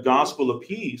preparation of the gospel of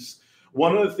peace,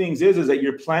 one of the things is that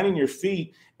you're planting your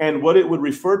feet, and what it would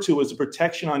refer to as a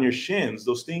protection on your shins,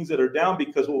 those things that are down,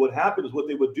 because what would happen is what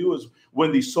they would do is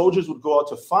when these soldiers would go out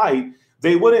to fight,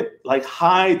 they wouldn't like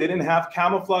hide. They didn't have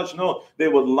camouflage. No, they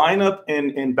would line up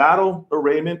in battle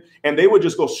arrayment, and they would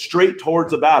just go straight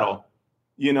towards the battle,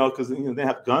 because they didn't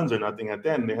have guns or nothing at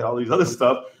then. They had all these other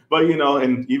stuff. But,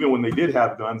 and even when they did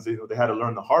have guns, they had to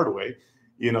learn the hard way,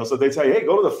 so they say, hey,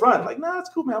 go to the front. Like, nah, it's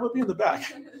cool, man. I'm going to be in the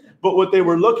back. But what they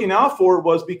were looking out for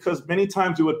was because many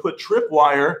times they would put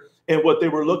tripwire, and what they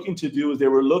were looking to do is they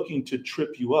were looking to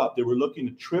trip you up. They were looking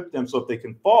to trip them so if they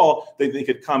can fall, they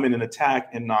could come in and attack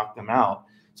and knock them out.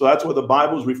 So that's what the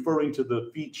Bible is referring to, the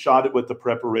feet shodded with the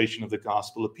preparation of the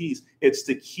gospel of peace. It's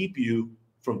to keep you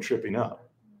from tripping up.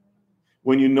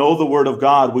 When you know the word of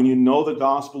God, when you know the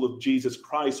gospel of Jesus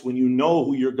Christ, when you know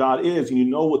who your God is and you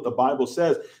know what the Bible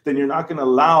says, then you're not going to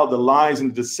allow the lies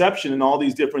and deception and all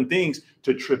these different things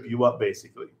to trip you up,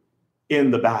 basically, in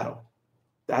the battle.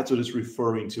 That's what it's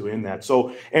referring to in that.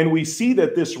 So, and we see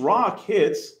that this rock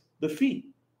hits the feet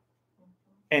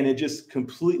and it just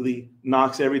completely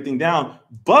knocks everything down.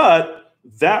 But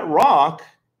that rock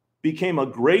became a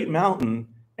great mountain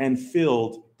and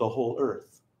filled the whole earth.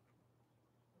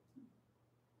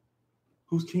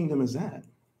 Whose kingdom is that?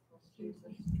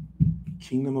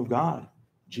 Kingdom of God,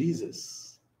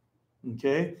 Jesus.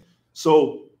 Okay?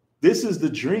 So this is the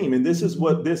dream, and this is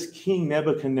what this King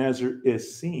Nebuchadnezzar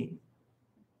is seeing.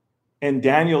 And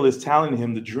Daniel is telling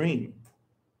him the dream.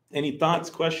 Any thoughts,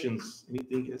 questions,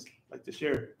 anything you'd like to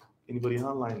share? Anybody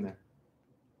online there?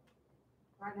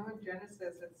 I know in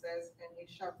Genesis it says, and he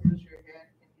shall bruise your head,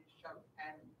 and you shall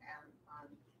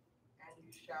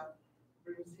you shall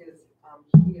bruise his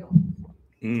heel.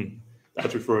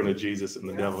 That's referring to Jesus and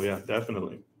the devil. Yeah,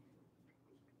 definitely.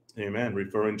 Amen.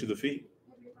 Referring to the feet.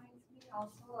 It reminds me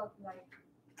also of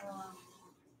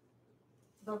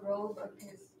the robe of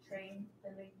his train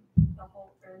filling the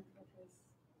whole earth with his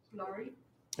glory.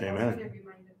 Amen. That's what it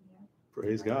reminded me of.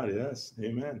 Praise God. Yes.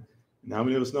 Amen. And how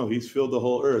many of us know he's filled the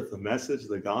whole earth? The message,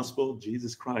 the gospel,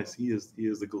 Jesus Christ. He is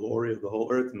the glory of the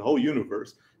whole earth and the whole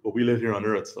universe. But we live here on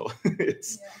earth. So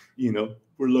it's,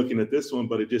 we're looking at this one,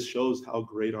 but it just shows how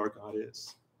great our God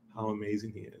is, how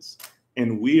amazing he is.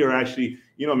 And we are actually,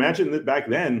 imagine that back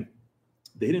then,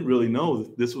 they didn't really know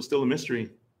this was still a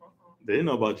mystery. They didn't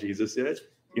know about Jesus yet.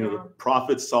 The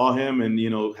prophets saw him and,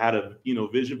 had a,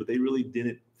 vision, but they really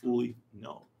didn't fully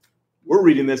know. We're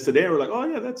reading this today and we're like, oh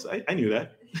yeah, I knew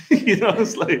that.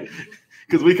 It's like,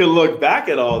 because we can look back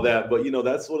at all that, but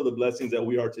that's one of the blessings that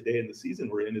we are today in the season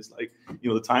we're in. It's like,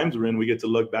 the times we're in, we get to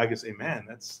look back and say, man,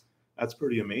 that's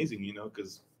pretty amazing,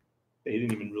 because they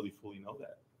didn't even really fully know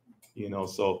that,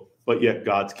 so, but yet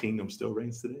God's kingdom still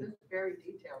reigns today. It's very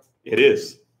detailed. It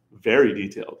is very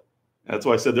detailed. That's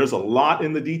why I said there's a lot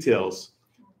in the details,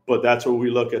 but that's where we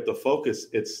look at the focus.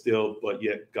 It's still, but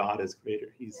yet God is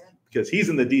greater. Because he's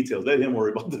in the details. Let him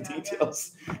worry about the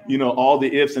details. All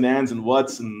the ifs and ands and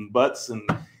whats and buts and,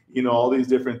 all these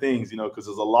different things, because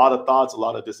there's a lot of thoughts, a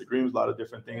lot of disagreements, a lot of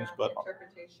different things, but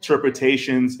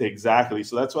interpretations. Exactly.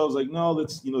 So that's why I was like, no,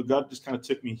 that's, God just kind of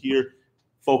took me here,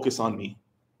 focus on me,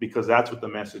 because that's what the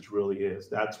message really is.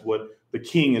 That's what the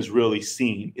king is really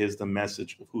seeing, is the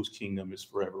message of whose kingdom is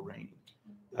forever reigning.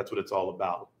 That's what it's all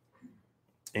about.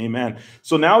 Amen.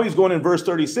 So now he's going in verse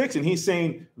 36 and he's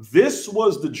saying, this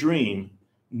was the dream.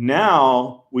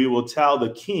 Now we will tell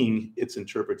the king its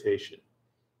interpretation.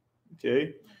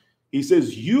 Okay. He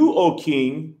says, you, O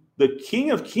king, the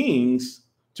King of kings,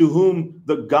 to whom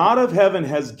the God of heaven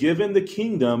has given the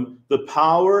kingdom, the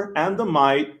power and the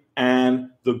might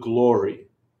and the glory.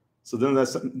 So then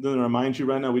remind you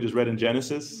right now, we just read in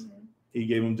Genesis, he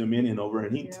gave him dominion over,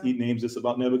 and he names this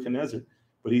about Nebuchadnezzar.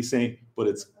 But he's saying, but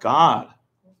it's God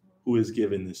who has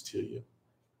given this to you.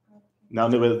 Now,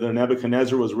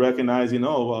 Nebuchadnezzar was recognizing,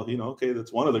 okay,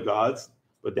 that's one of the gods,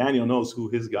 but Daniel knows who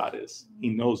his God is. He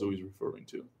knows who he's referring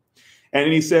to.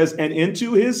 And he says, and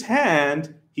into his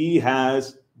hand he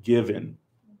has given.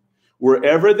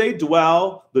 Wherever they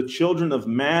dwell, the children of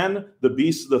man, the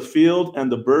beasts of the field,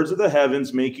 and the birds of the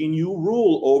heavens, making you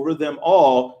rule over them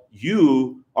all,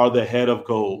 you are the head of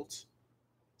gold.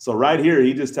 So right here,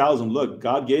 he just tells them, look,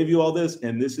 God gave you all this,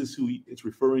 and this is who it's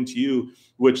referring to you,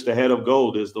 which the head of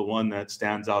gold is the one that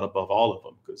stands out above all of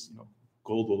them, because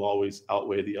gold will always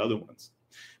outweigh the other ones.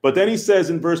 But then he says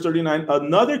in verse 39,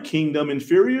 another kingdom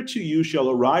inferior to you shall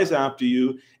arise after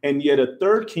you, and yet a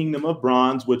third kingdom of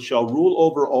bronze, which shall rule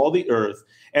over all the earth.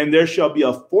 And there shall be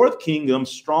a fourth kingdom,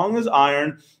 strong as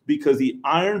iron, because the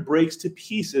iron breaks to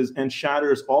pieces and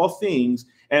shatters all things,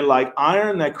 and like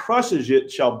iron that crushes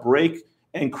it shall break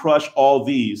and crush all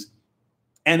these.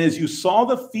 And as you saw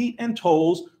the feet and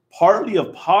toes, partly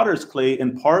of potter's clay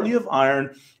and partly of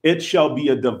iron, it shall be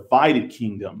a divided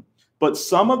kingdom. But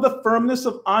some of the firmness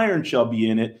of iron shall be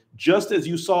in it, just as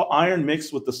you saw iron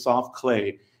mixed with the soft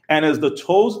clay. And as the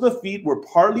toes of the feet were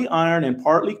partly iron and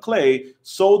partly clay,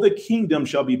 so the kingdom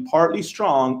shall be partly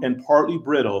strong and partly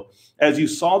brittle. As you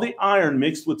saw the iron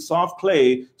mixed with soft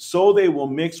clay, so they will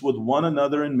mix with one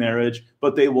another in marriage,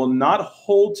 but they will not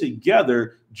hold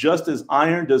together, just as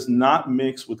iron does not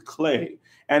mix with clay.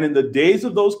 And in the days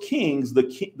of those kings,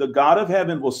 the God of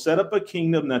heaven will set up a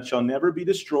kingdom that shall never be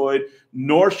destroyed,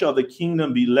 nor shall the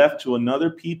kingdom be left to another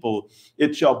people.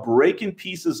 It shall break in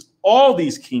pieces all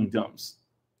these kingdoms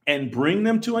and bring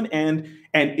them to an end,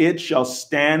 and it shall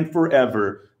stand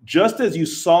forever. Just as you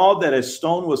saw that a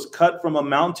stone was cut from a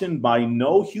mountain by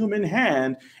no human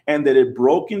hand, and that it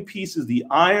broke in pieces the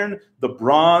iron, the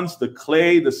bronze, the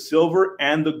clay, the silver,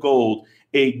 and the gold.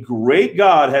 A great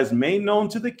God has made known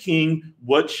to the king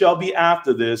what shall be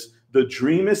after this. The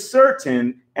dream is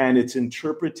certain, and its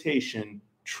interpretation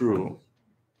true.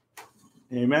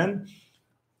 Amen.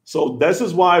 So this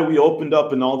is why we opened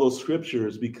up in all those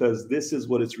scriptures, because this is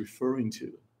what it's referring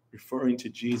to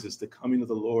Jesus, the coming of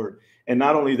the Lord. And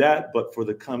not only that, but for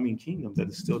the coming kingdom that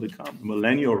is still to come, the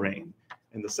millennial reign,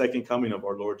 and the second coming of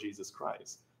our Lord Jesus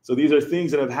Christ. So these are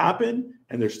things that have happened,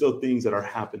 and there's still things that are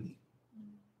happening.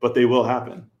 But they will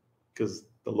happen because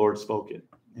the Lord spoke it.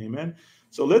 Amen.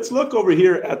 So let's look over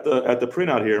here at the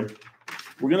printout here.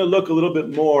 We're going to look a little bit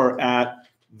more at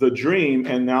the dream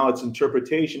and now its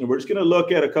interpretation. And we're just going to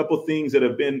look at a couple things that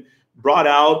have been brought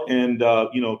out and,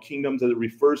 kingdoms that it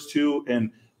refers to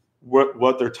and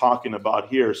what they're talking about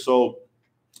here. So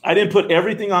I didn't put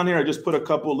everything on here. I just put a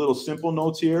couple little simple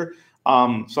notes here.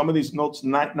 Some of these notes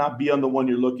might not be on the one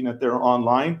you're looking at there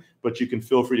online, but you can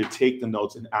feel free to take the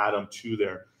notes and add them to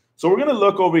there. So we're going to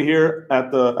look over here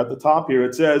at the top here.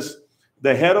 It says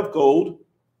the head of gold,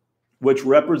 which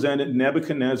represented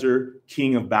Nebuchadnezzar,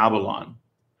 king of Babylon.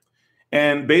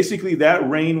 And basically that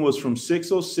reign was from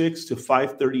 606 to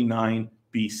 539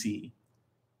 BC.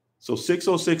 So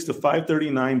 606 to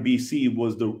 539 BC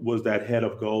was that head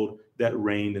of gold that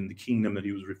reigned in the kingdom that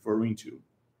he was referring to.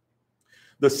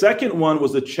 The second one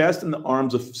was the chest and the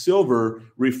arms of silver,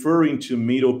 referring to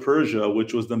Medo-Persia,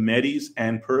 which was the Medes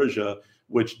and Persia,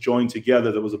 which joined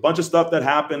together. There was a bunch of stuff that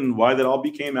happened, why that all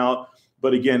became out.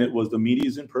 But again, it was the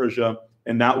Medes and Persia,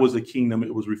 and that was the kingdom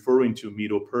it was referring to,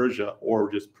 Medo-Persia, or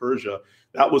just Persia.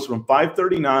 That was from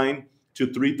 539 to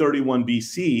 331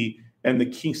 BC.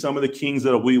 And some of the kings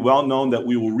that we well known that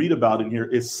we will read about in here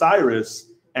is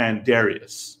Cyrus and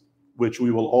Darius, which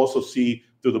we will also see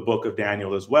through the book of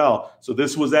Daniel as well. So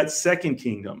this was that second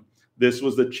kingdom. This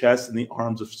was the chest and the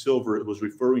arms of silver it was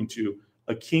referring to,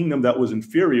 a kingdom that was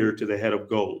inferior to the head of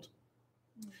gold.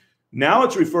 Now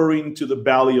it's referring to the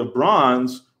Valley of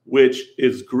Bronze, which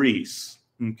is Greece,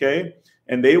 okay?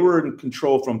 And they were in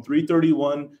control from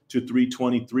 331 to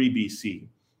 323 BC.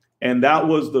 And that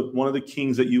was one of the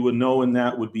kings that you would know in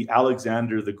that would be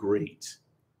Alexander the Great,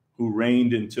 who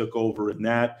reigned and took over in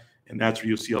that. And that's where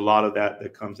you'll see a lot of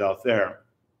that comes out there.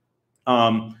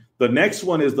 The next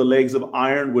one is the legs of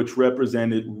iron, which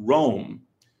represented Rome.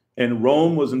 And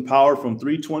Rome was in power from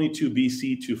 322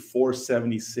 BC to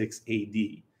 476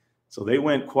 AD. So they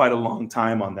went quite a long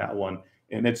time on that one.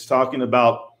 And it's talking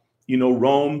about,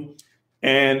 Rome.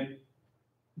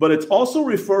 But it's also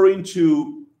referring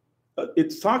to,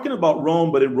 it's talking about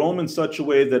Rome, but in Rome in such a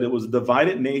way that it was a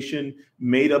divided nation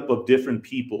made up of different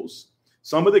peoples.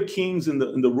 Some of the kings and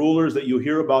the rulers that you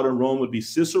hear about in Rome would be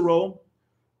Cicero,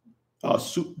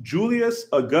 Julius,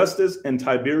 Augustus, and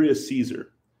Tiberius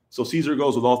Caesar. So Caesar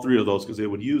goes with all three of those because they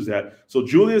would use that. So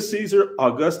Julius Caesar,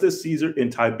 Augustus Caesar,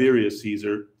 and Tiberius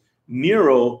Caesar,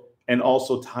 Nero, and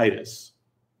also Titus.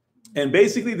 And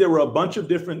basically there were a bunch of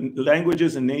different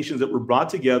languages and nations that were brought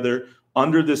together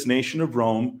under this nation of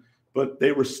Rome, but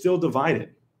they were still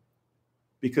divided.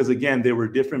 Because again, they were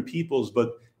different peoples,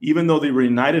 but even though they were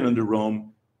united under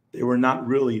Rome, they were not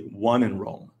really one in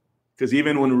Rome. Because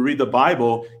even when we read the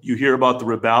Bible, you hear about the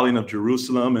rebellion of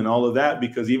Jerusalem and all of that,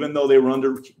 because even though they were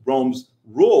under Rome's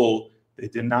rule, they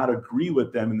did not agree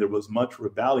with them, and there was much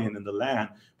rebellion in the land,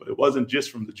 but it wasn't just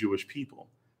from the Jewish people.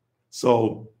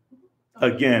 So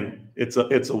again, it's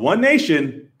a one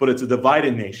nation, but it's a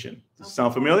divided nation. Does it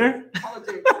sound familiar?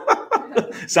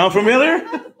 Sound familiar?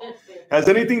 Has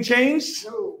anything changed?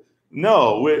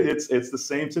 No, it's the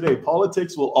same today.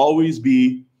 Politics will always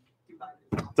be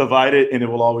divided, and it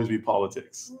will always be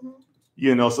politics.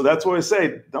 So that's why I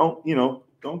say, don't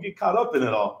get caught up in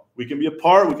it all. We can be a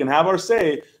part, we can have our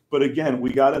say, but again,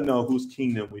 we got to know whose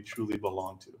kingdom we truly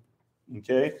belong to.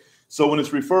 Okay? So when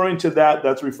it's referring to that,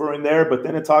 that's referring there, but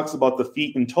then it talks about the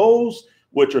feet and toes,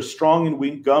 which are strong and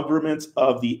weak governments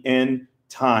of the end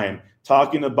time,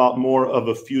 talking about more of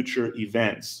a future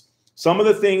events. Some of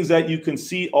the things that you can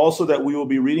see also that we will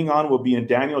be reading on will be in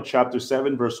Daniel chapter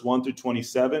 7, verse 1 through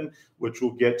 27, which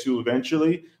we'll get to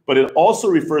eventually. But it also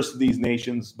refers to these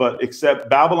nations, but except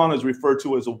Babylon is referred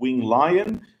to as a winged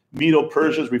lion,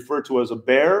 Medo-Persia is referred to as a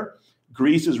bear,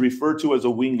 Greece is referred to as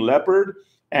a winged leopard,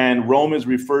 and Rome is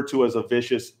referred to as a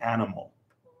vicious animal.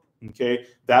 Okay,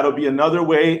 that'll be another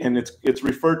way, and it's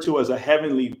referred to as a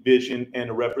heavenly vision and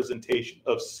a representation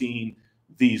of seeing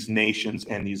these nations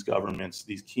and these governments,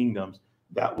 these kingdoms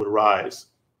that would rise.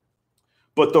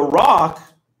 But the rock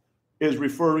is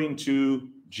referring to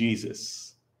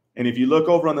Jesus. And if you look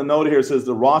over on the note here, it says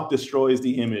the rock destroys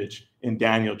the image in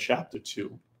Daniel chapter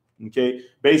 2. Okay,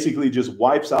 basically just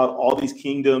wipes out all these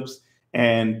kingdoms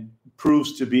and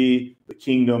proves to be the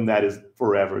kingdom that is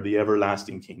forever, the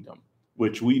everlasting kingdom,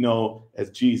 which we know as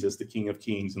Jesus, the King of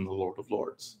Kings and the Lord of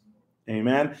Lords.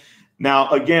 Amen. Now,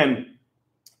 again,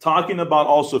 talking about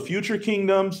also future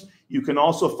kingdoms, you can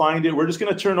also find it. We're just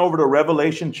going to turn over to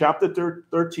Revelation chapter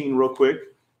 13 real quick.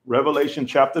 Revelation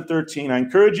chapter 13. I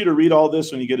encourage you to read all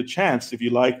this when you get a chance, if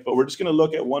you like, but we're just going to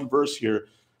look at one verse here,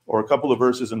 or a couple of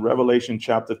verses in Revelation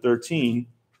chapter 13.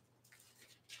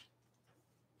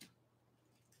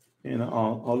 And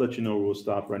I'll let you know where we'll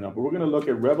stop right now. But we're going to look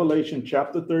at Revelation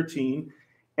chapter 13.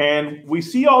 And we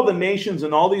see all the nations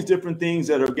and all these different things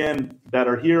that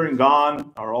are here and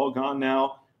gone, are all gone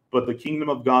now. But the kingdom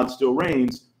of God still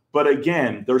reigns. But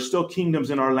again, there are still kingdoms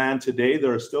in our land today.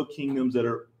 There are still kingdoms that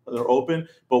are open.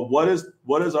 But what is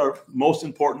our most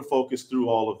important focus through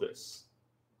all of this?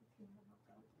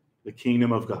 The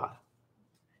kingdom of God.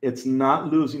 It's not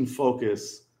losing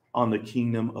focus on the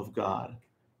kingdom of God.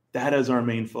 That is our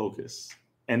main focus.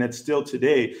 And it's still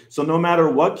today. So no matter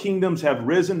what kingdoms have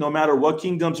risen, no matter what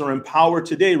kingdoms are in power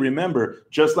today, remember,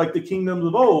 just like the kingdoms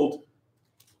of old,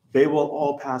 they will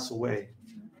all pass away.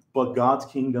 But God's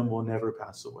kingdom will never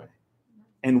pass away.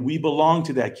 And we belong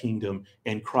to that kingdom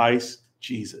in Christ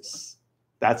Jesus.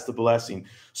 That's the blessing.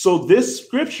 So this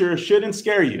scripture shouldn't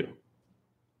scare you,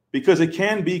 because it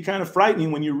can be kind of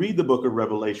frightening when you read the book of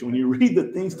Revelation. When you read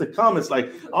the things to come, it's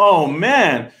like, oh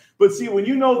man. But see, when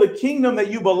you know the kingdom that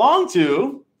you belong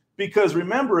to, because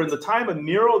remember, in the time of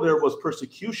Nero, there was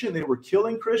persecution. They were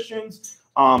killing Christians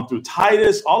through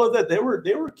Titus, all of that. They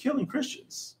were killing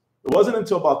Christians. It wasn't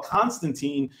until about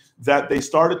Constantine that they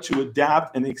started to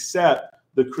adapt and accept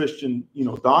the Christian,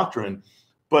 doctrine.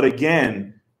 But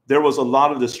again, there was a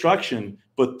lot of destruction.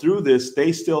 But through this,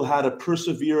 they still had to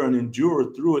persevere and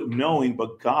endure through it, knowing,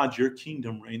 but God, your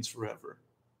kingdom reigns forever.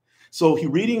 So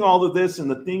reading all of this and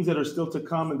the things that are still to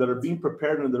come and that are being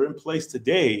prepared and that are in place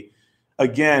today,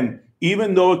 again,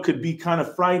 even though it could be kind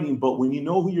of frightening, but when you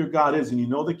know who your God is and you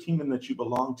know the kingdom that you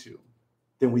belong to,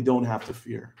 then we don't have to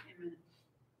fear. Amen.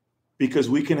 Because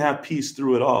we can have peace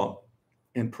through it all.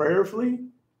 And prayerfully,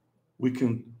 we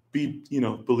can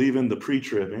believe in the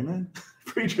pre-trib, amen?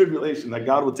 Pre-tribulation, that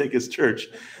God will take his church.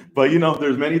 But,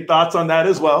 there's many thoughts on that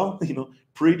as well.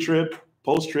 Pre-trib,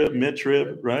 post-trib,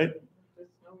 mid-trib, right?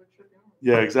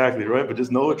 Yeah, exactly, right? But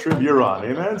just know what trib you're on,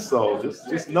 amen? So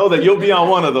just know that you'll be on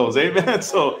one of those, amen?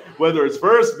 So whether it's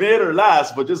first, mid, or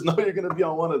last, but just know you're going to be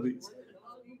on one of these.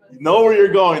 Know where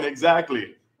you're going,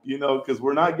 exactly. Because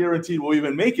we're not guaranteed we'll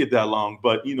even make it that long.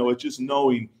 But, it's just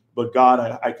knowing, but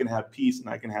God, I can have peace and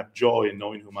I can have joy in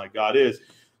knowing who my God is.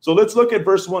 So let's look at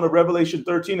verse 1 of Revelation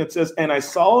 13. It says, and I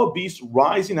saw a beast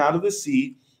rising out of the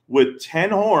sea with 10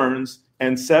 horns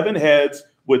and 7 heads,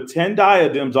 with 10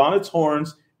 diadems on its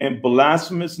horns and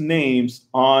blasphemous names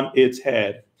on its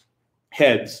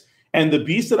heads. And the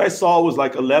beast that I saw was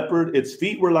like a leopard, its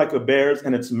feet were like a bear's,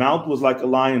 and its mouth was like a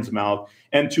lion's mouth.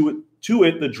 And to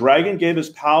it the dragon gave his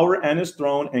power and his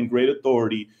throne and great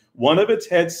authority. One of its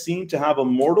heads seemed to have a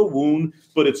mortal wound,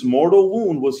 but its mortal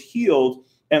wound was healed,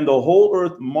 and the whole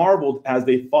earth marveled as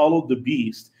they followed the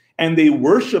beast. And they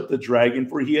worshiped the dragon,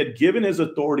 for he had given his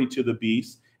authority to the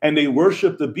beast. And they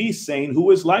worshiped the beast, saying, who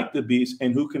is like the beast,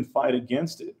 and who can fight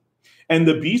against it? And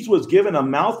the beast was given a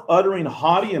mouth uttering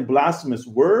haughty and blasphemous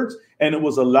words, and it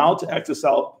was allowed to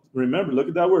exercise, remember, look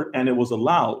at that word, and it was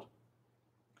allowed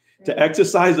to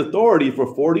exercise authority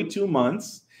for 42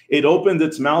 months. It opened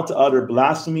its mouth to utter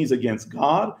blasphemies against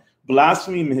God,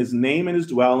 blaspheming his name and his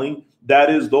dwelling, that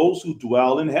is, those who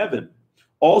dwell in heaven.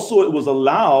 Also, it was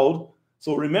allowed.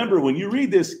 So remember, when you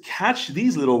read this, catch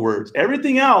these little words.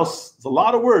 Everything else is a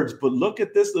lot of words, but look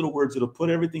at this little words. It'll put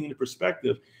everything into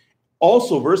perspective.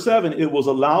 Also, verse 7, it was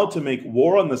allowed to make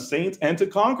war on the saints and to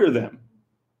conquer them.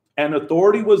 And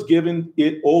authority was given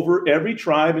it over every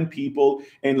tribe and people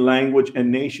and language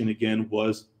and nation, again,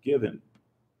 was given.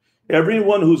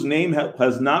 Everyone whose name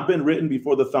has not been written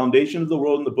before the foundation of the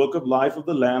world in the book of life of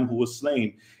the Lamb who was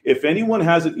slain. If anyone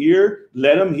has an ear,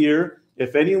 let him hear.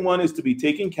 If anyone is to be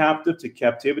taken captive, to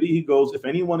captivity he goes. If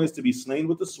anyone is to be slain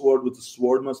with the sword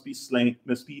must be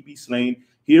slain.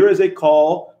 Here is a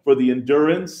call for the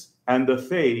endurance and the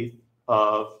faith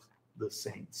of the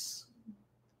saints.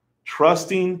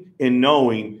 Trusting in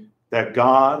knowing that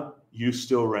God, you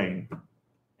still reign.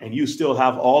 And you still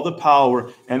have all the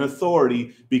power and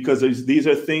authority, because these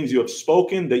are things you have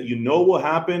spoken that you know will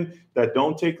happen, that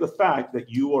don't take the fact that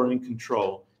you are in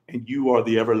control and you are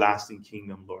the everlasting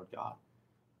kingdom, Lord God.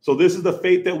 So this is the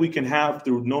faith that we can have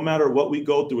through no matter what we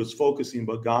go through, is focusing,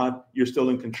 but God, you're still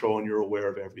in control and you're aware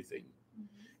of everything.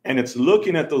 And it's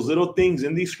looking at those little things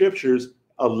in these scriptures.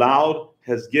 Aloud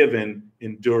has given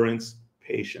endurance,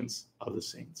 patience of the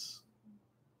saints.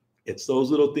 It's those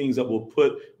little things that will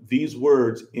put these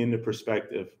words into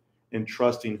perspective and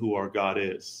trusting who our God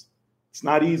is. It's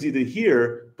not easy to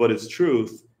hear, but it's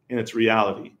truth and it's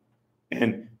reality.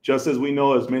 And just as we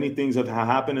know, as many things have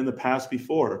happened in the past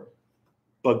before,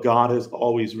 but God has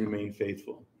always remained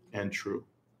faithful and true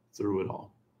through it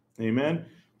all. Amen.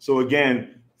 So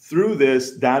again, through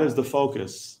this, that is the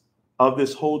focus of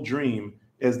this whole dream,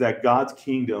 is that God's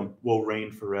kingdom will reign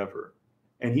forever.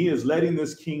 And he is letting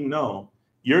this king know,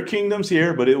 your kingdom's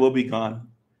here, but it will be gone.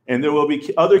 And there will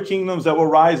be other kingdoms that will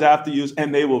rise after you,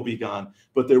 and they will be gone.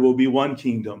 But there will be one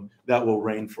kingdom that will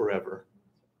reign forever.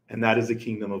 And that is the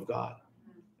kingdom of God.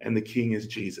 And the king is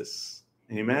Jesus.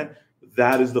 Amen.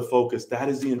 That is the focus. That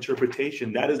is the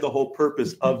interpretation. That is the whole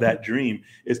purpose of that dream,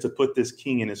 is to put this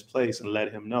king in his place and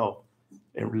let him know.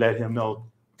 And let him know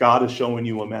God is showing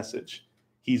you a message.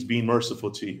 He's being merciful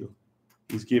to you.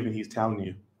 He's telling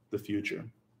you the future.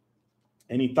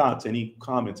 Any thoughts, any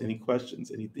comments, any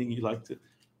questions, anything you'd like to,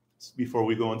 before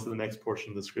we go into the next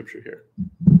portion of the scripture here?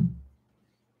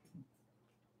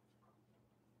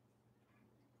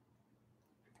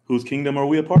 Whose kingdom are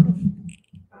we a part of?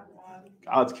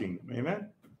 God's kingdom. Amen.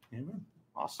 Amen.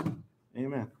 Awesome.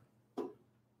 Amen.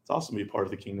 It's awesome to be part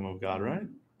of the kingdom of God, right?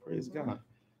 Praise God.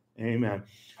 Amen.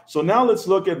 So now let's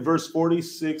look at verse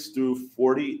 46 through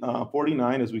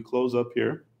 49 as we close up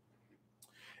here.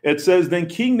 It says, then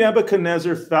King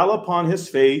Nebuchadnezzar fell upon his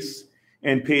face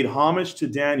and paid homage to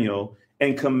Daniel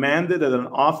and commanded that an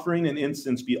offering and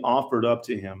incense be offered up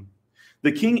to him.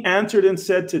 The king answered and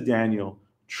said to Daniel,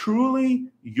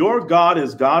 truly, your God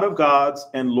is God of gods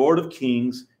and Lord of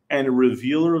kings and a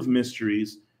revealer of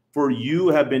mysteries, for you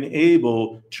have been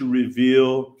able to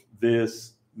reveal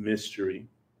this mystery.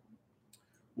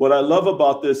 What I love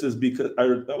about this is, because I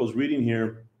was reading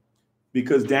here,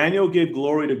 because Daniel gave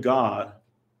glory to God,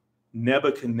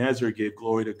 Nebuchadnezzar gave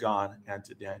glory to God and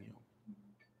to Daniel.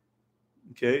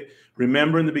 Okay?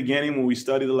 Remember in the beginning when we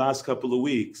studied the last couple of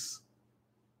weeks,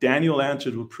 Daniel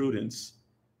answered with prudence,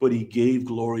 but he gave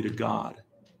glory to God.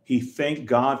 He thanked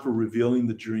God for revealing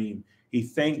the dream. He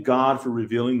thanked God for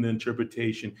revealing the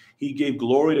interpretation. He gave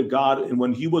glory to God. And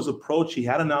when he was approached, he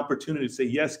had an opportunity to say,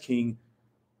 yes, King,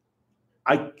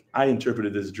 I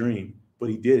interpreted this dream, but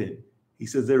he didn't. He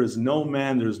says, there is no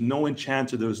man, there is no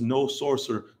enchanter, there is no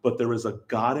sorcerer, but there is a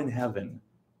God in heaven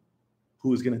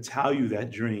who is going to tell you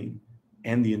that dream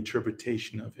and the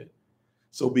interpretation of it.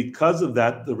 So because of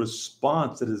that, the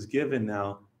response that is given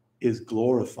now is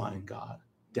glorifying God,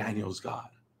 Daniel's God.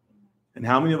 And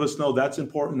how many of us know that's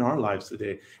important in our lives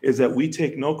today, is that we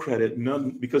take no credit,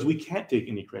 none, because we can't take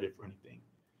any credit for anything.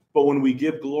 But when we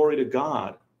give glory to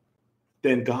God,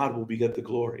 then God will get the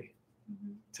glory.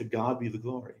 Mm-hmm. To God be the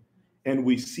glory. And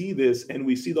we see this, and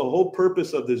we see the whole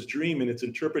purpose of this dream and its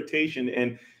interpretation,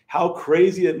 and how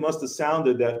crazy it must have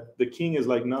sounded that the king is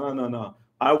like, no.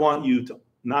 I want you to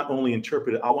not only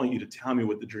interpret it, I want you to tell me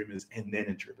what the dream is and then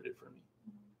interpret it for me.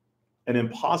 An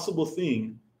impossible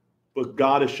thing, but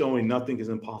God is showing nothing is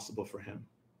impossible for him.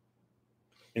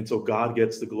 And so God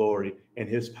gets the glory, and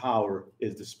his power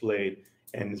is displayed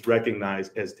and is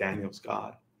recognized as Daniel's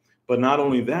God. But not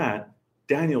only that,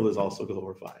 Daniel is also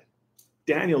glorified.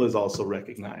 Daniel is also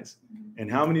recognized.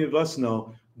 And how many of us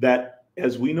know that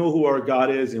as we know who our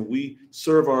God is and we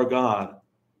serve our God,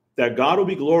 that God will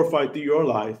be glorified through your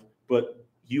life, but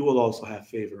you will also have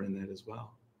favor in that as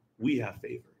well. We have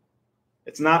favor.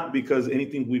 It's not because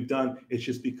anything we've done, it's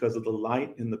just because of the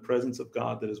light and the presence of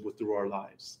God that is through our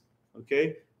lives.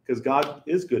 Okay? Because God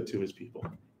is good to his people,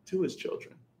 to his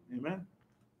children. Amen.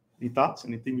 Any thoughts?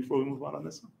 Anything before we move on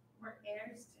this one? We're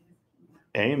heirs to his kingdom.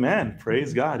 Amen.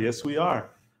 Praise God. Yes, we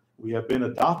are. We have been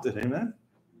adopted. Amen.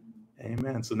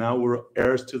 Amen. So now we're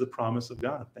heirs to the promise of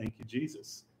God. Thank you,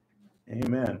 Jesus.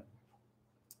 Amen.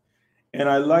 And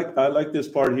I like this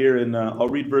part here, and I'll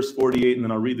read verse 48, and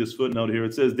then I'll read this footnote here.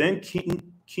 It says, then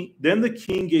the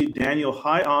king gave Daniel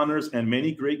high honors and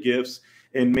many great gifts,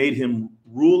 and made him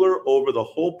ruler over the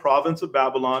whole province of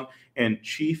Babylon and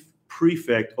chief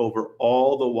prefect over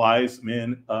all the wise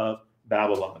men of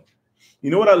Babylon.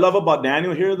 You know what I love about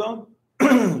Daniel here, though?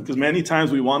 Because many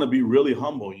times we want to be really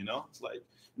humble, you know? It's like,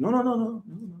 no.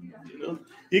 You know?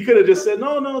 He could have just said,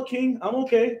 no, king, I'm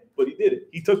okay. But he did it.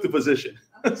 He took the position.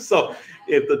 So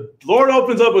if the Lord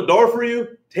opens up a door for you,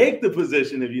 take the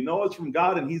position. If you know it's from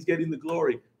God and he's getting the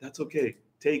glory, that's okay.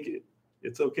 Take it.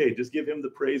 It's okay. Just give him the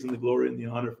praise and the glory and the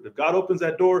honor. If God opens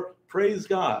that door, praise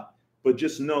God. But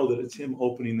just know that it's him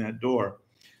opening that door.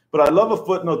 But I love a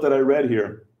footnote that I read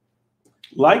here.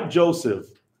 Like Joseph,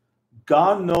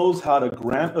 God knows how to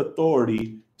grant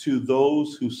authority to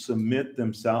those who submit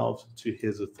themselves to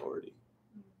his authority.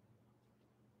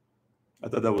 I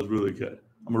thought that was really good.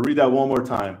 I'm going to read that one more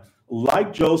time.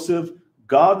 Like Joseph,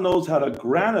 God knows how to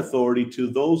grant authority to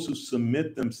those who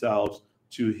submit themselves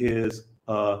to his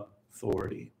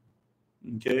authority.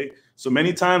 Okay? So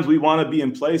many times we want to be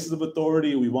in places of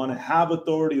authority. We want to have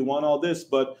authority. We want all this,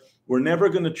 but we're never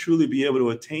going to truly be able to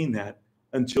attain that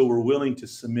until we're willing to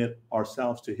submit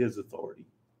ourselves to his authority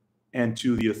and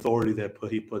to the authority that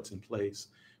he puts in place.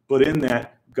 But in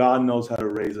that, God knows how to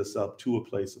raise us up to a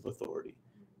place of authority.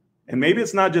 And maybe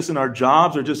it's not just in our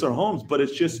jobs or just our homes, but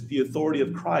it's just the authority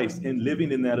of Christ and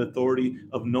living in that authority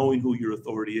of knowing who your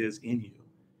authority is in you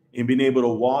and being able to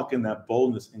walk in that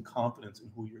boldness and confidence in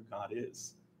who your God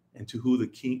is and to who the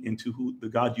king and to who the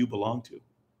God you belong to.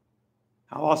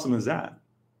 How awesome is that?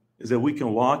 Is that we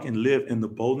can walk and live in the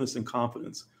boldness and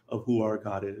confidence of who our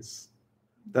God is.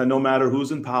 That no matter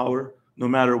who's in power, no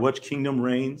matter what kingdom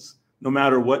reigns, no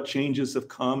matter what changes have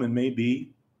come and may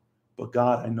be, but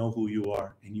God, I know who you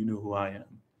are, and you know who I am,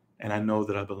 and I know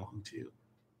that I belong to you.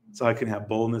 So I can have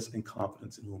boldness and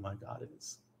confidence in who my God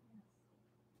is.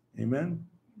 Amen?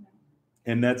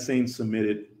 And that's saying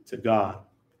submitted to God.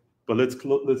 But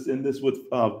let's end this with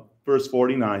verse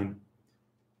 49.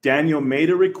 Daniel made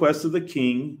a request of the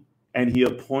king, and he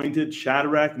appointed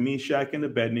Shadrach, Meshach, and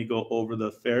Abednego over the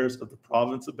affairs of the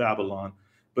province of Babylon.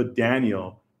 But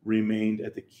Daniel remained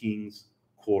at the king's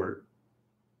court.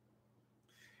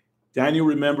 Daniel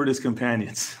remembered his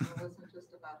companions.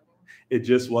 It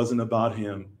just wasn't about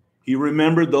him. He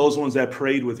remembered those ones that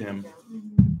prayed with him.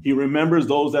 He remembers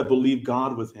those that believed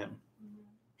God with him.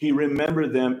 He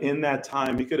remembered them in that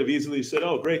time. He could have easily said,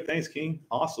 oh, great, thanks, King.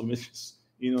 Awesome. It's just,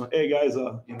 hey, guys,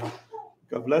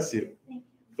 God bless you.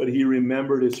 But he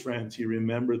remembered his friends. He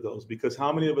remembered those. Because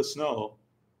how many of us know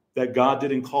that God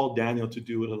didn't call Daniel to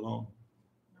do it alone?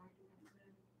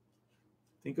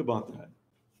 Think about that.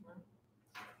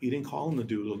 He didn't call him to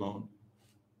do it alone.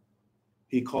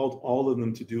 He called all of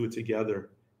them to do it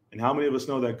together. And how many of us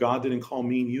know that God didn't call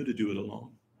me and you to do it alone?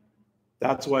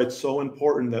 That's why it's so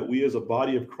important that we as a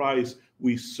body of Christ,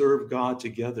 we serve God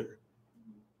together.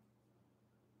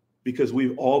 Because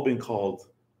we've all been called.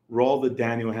 We're all the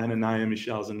Daniel, Hananiah,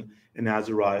 Mishael, and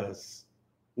Azariahs.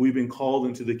 We've been called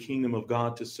into the kingdom of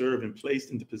God to serve and placed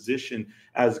into position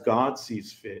as God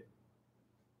sees fit.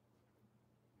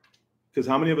 Because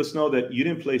how many of us know that you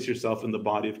didn't place yourself in the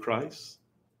body of Christ?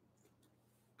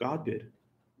 God did.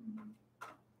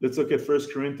 Let's look at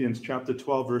 1 Corinthians chapter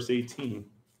 12, verse 18.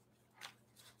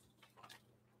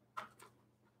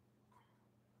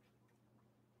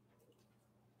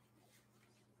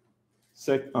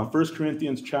 1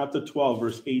 Corinthians chapter 12,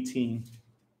 verse 18.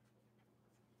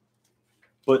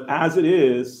 But as it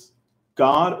is,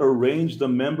 God arranged the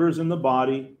members in the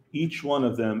body, each one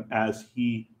of them as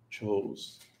he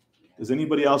chose. Does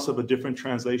anybody else have a different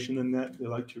translation than that they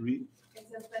like to read? It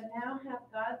says, but now hath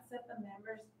God set the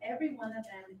members, every one of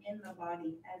them, in the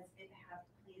body as it hath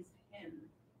pleased him.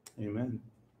 Amen.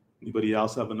 Anybody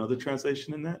else have another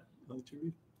translation in that you'd like to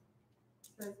read?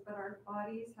 It says, but our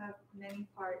bodies have many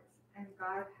parts, and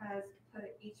God has put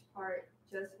each part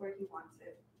just where he wants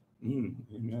it.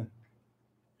 Amen.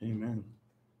 Amen.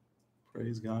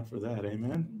 Praise God for that.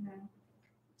 Amen. Amen.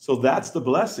 So that's the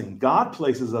blessing. God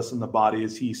places us in the body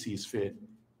as he sees fit.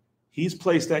 He's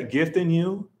placed that gift in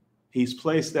you. He's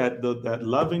placed that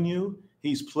love in you.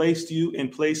 He's placed you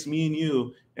and placed me and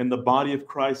you in the body of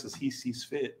Christ as he sees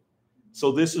fit.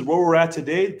 So this is where we're at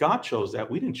today. God chose that.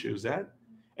 We didn't choose that.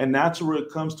 And that's where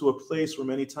it comes to a place where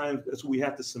many times that's we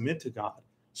have to submit to God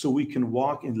so we can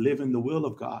walk and live in the will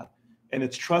of God. And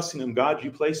it's trusting him. God,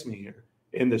 you placed me here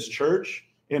in this church,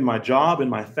 in my job, in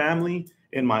my family,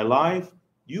 in my life.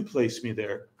 You placed me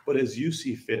there, but as you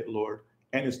see fit, Lord,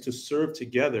 and it's to serve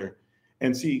together.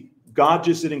 And see, God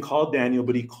just didn't call Daniel,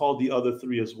 but he called the other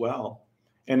three as well.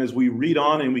 And as we read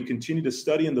on and we continue to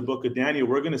study in the book of Daniel,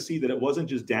 we're going to see that it wasn't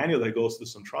just Daniel that goes through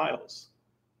some trials.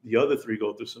 The other three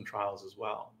go through some trials as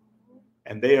well.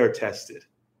 And they are tested.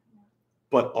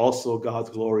 But also God's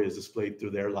glory is displayed through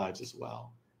their lives as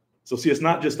well. So see, it's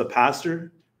not just the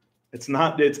pastor. It's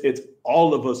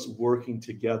all of us working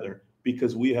together,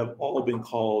 because we have all been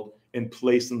called and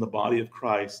placed in the body of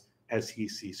Christ as he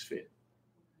sees fit.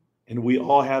 And we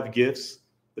all have gifts.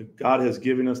 God has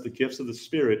given us the gifts of the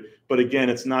Spirit. But again,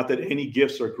 it's not that any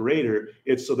gifts are greater.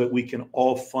 It's so that we can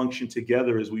all function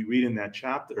together, as we read in that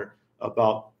chapter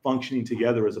about functioning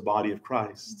together as a body of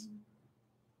Christ.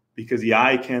 Because the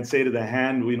eye can't say to the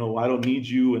hand, I don't need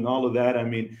you and all of that. I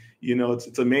mean,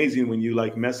 it's amazing when you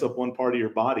like mess up one part of your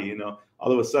body,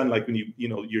 all of a sudden, like when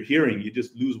your hearing, you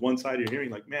just lose one side of your hearing.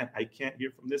 Like, man, I can't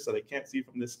hear from this side. I can't see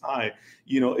from this eye.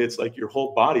 It's like your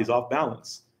whole body's off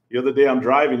balance. The other day I'm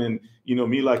driving and,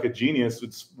 me like a genius,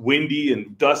 it's windy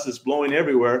and dust is blowing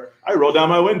everywhere. I roll down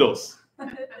my windows.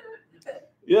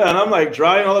 Yeah. And I'm like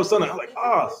driving, all of a sudden I'm like,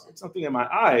 it's something in my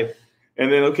eye.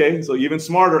 And then, okay, so even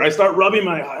smarter, I start rubbing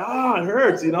my eye. It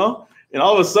hurts, And all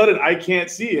of a sudden I can't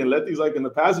see. And Letty's like in the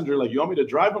passenger, like, you want me to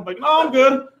drive? I'm like, no, I'm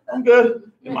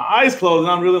good. And my eyes closed.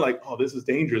 And I'm really like, this is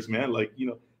dangerous, man. Like,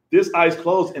 this eye's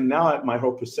closed. And now my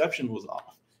whole perception was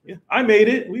off. Yeah, I made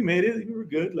it. We made it. We were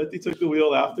good. Letty took the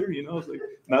wheel after, It's like,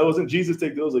 now it wasn't Jesus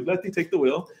take the wheel. It was like, Letty take the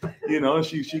wheel, and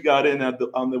she got in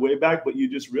on the way back. But you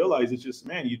just realize it's just,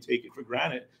 man, you take it for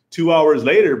granted. 2 hours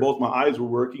later, both my eyes were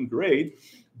working great.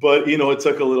 But, it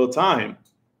took a little time,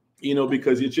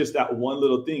 because it's just that one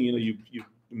little thing, you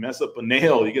mess up a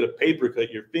nail, you get a paper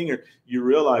cut, your finger, you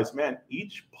realize, man,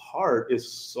 each part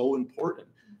is so important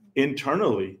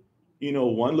internally.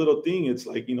 One little thing, it's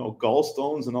like,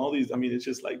 gallstones and all these. I mean, it's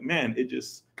just like, man, it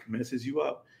just messes you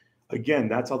up. Again,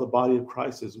 that's how the body of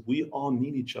Christ is. We all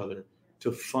need each other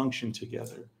to function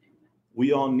together.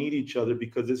 We all need each other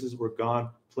because this is where God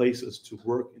places to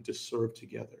work and to serve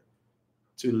together,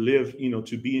 to live,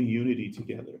 to be in unity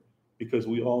together. Because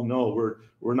we all know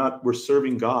we're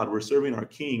serving God, we're serving our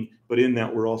King, but in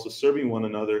that we're also serving one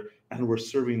another and we're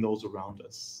serving those around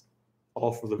us,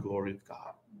 all for the glory of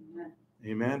God.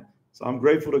 Amen. So I'm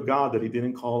grateful to God that he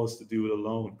didn't call us to do it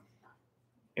alone.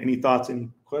 Any thoughts, any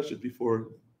questions before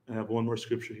I have one more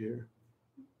scripture here?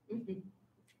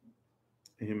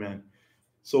 Amen.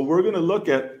 So we're going to look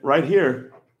at right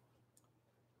here,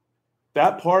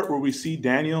 that part where we see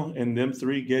Daniel and them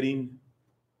three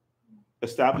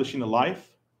establishing a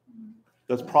life.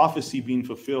 That's prophecy being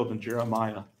fulfilled in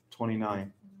Jeremiah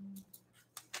 29.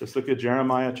 Let's look at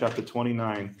Jeremiah chapter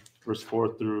 29. Verse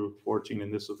 4 through 14,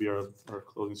 and this will be our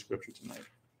closing scripture tonight.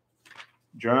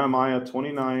 Jeremiah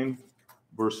 29,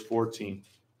 verse 14.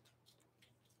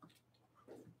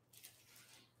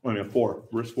 4,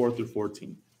 verse 4 through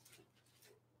 14.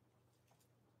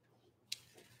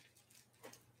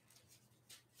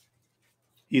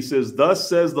 He says, "Thus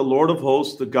says the Lord of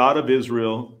hosts, the God of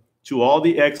Israel, to all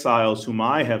the exiles whom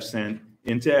I have sent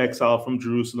into exile from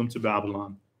Jerusalem to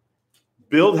Babylon.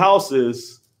 Build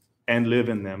houses and live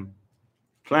in them.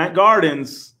 Plant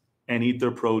gardens and eat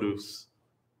their produce.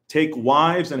 Take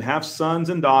wives and have sons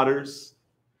and daughters.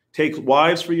 Take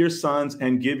wives for your sons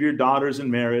and give your daughters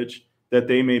in marriage, that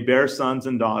they may bear sons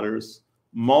and daughters.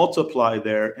 Multiply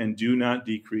there and do not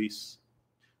decrease.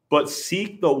 But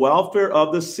seek the welfare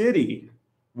of the city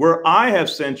where I have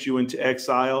sent you into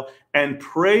exile, and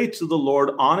pray to the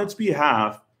Lord on its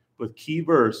behalf." But key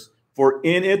verse, "For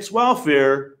in its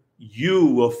welfare you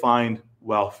will find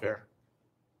welfare."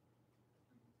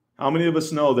 How many of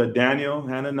us know that Daniel,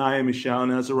 Hananiah, Mishael,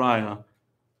 and Azariah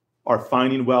are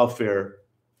finding welfare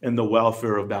in the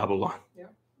welfare of Babylon? Yeah.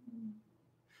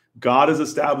 God has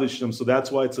established them, so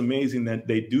that's why it's amazing that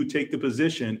they do take the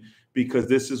position, because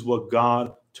this is what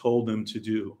God told them to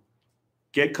do.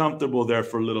 Get comfortable there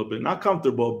for a little bit. Not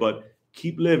comfortable, but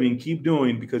keep living, keep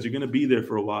doing, because you're going to be there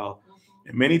for a while.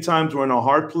 And many times we're in a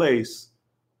hard place,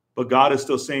 but God is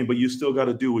still saying, but you still got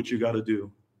to do what you got to do.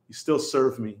 You still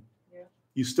serve me.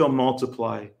 You still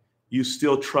multiply. You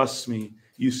still trust me.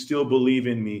 You still believe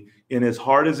in me. And as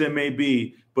hard as it may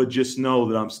be, but just know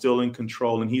that I'm still in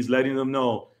control. And he's letting them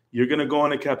know, you're going to go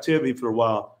into captivity for a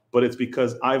while, but it's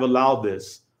because I've allowed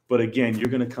this. But again, you're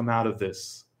going to come out of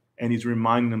this. And he's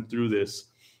reminding them through this.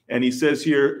 And he says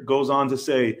here, goes on to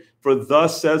say, "For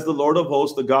thus says the Lord of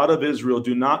hosts, the God of Israel,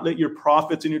 do not let your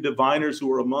prophets and your diviners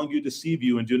who are among you deceive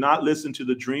you, and do not listen to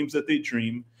the dreams that they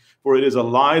dream. For it is a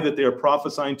lie that they are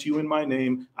prophesying to you in my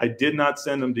name. I did not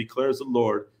send them, declares the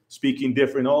Lord." Speaking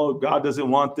different. Oh, God doesn't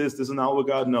want this. This is not what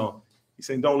God knows. He's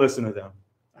saying, don't listen to them.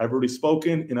 I've already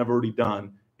spoken and I've already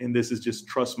done. And this is just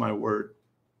trust my word.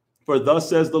 For thus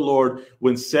says the Lord,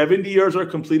 when 70 years are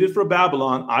completed for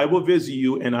Babylon, I will visit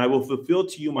you, and I will fulfill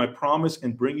to you my promise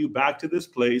and bring you back to this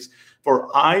place. For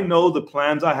I know the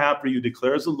plans I have for you,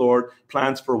 declares the Lord,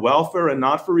 plans for welfare and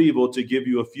not for evil, to give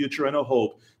you a future and a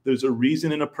hope. There's a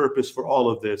reason and a purpose for all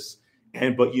of this.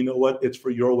 But you know what? It's for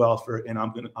your welfare, and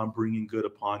I'm bringing good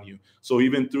upon you. So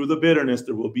even through the bitterness,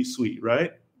 there will be sweet,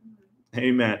 right?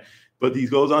 Amen. But he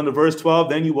goes on to verse 12.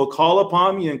 Then you will call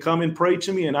upon me and come and pray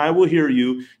to me, and I will hear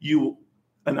you. You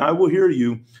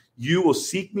will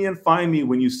seek me and find me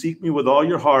when you seek me with all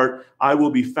your heart. I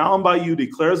will be found by you,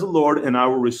 declares the Lord, and I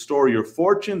will restore your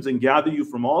fortunes and gather you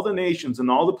from all the nations and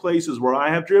all the places where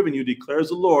I have driven you, declares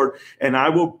the Lord, and I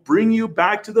will bring you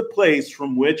back to the place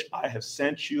from which I have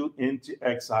sent you into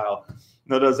exile.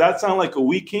 Now, does that sound like a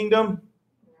weak kingdom?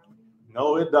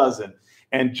 No, it doesn't.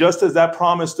 And just as that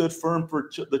promise stood firm for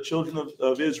the children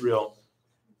of Israel,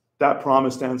 that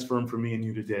promise stands firm for me and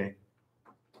you today.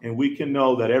 And we can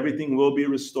know that everything will be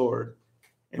restored.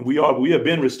 And we have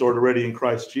been restored already in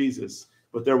Christ Jesus.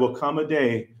 But there will come a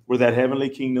day where that heavenly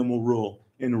kingdom will rule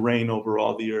and reign over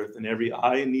all the earth. And every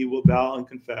eye and knee will bow and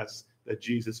confess that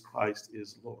Jesus Christ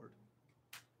is Lord.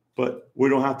 But we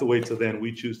don't have to wait till then.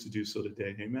 We choose to do so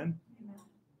today. Amen?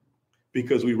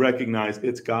 Because we recognize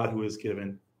it's God who has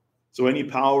given. So any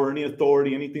power, any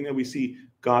authority, anything that we see,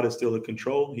 God is still in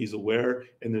control. He's aware,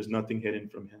 and there's nothing hidden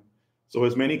from him. So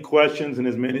as many questions and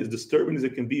as disturbing as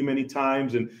it can be many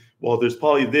times, and well, there's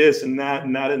probably this and that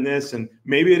and that and this, and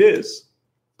maybe it is,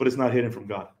 but it's not hidden from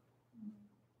God.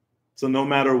 So no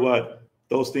matter what,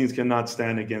 those things cannot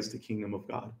stand against the kingdom of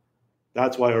God.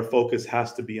 That's why our focus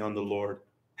has to be on the Lord,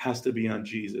 has to be on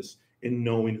Jesus, in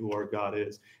knowing who our God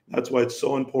is. That's why it's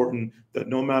so important that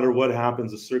no matter what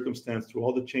happens, the circumstance, through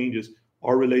all the changes,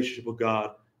 our relationship with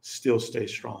God still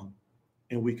stays strong.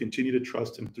 And we continue to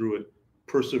trust him through it,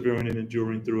 persevering and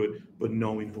enduring through it, but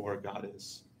knowing who our God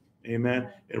is. Amen.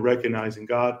 And recognizing,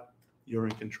 God, you're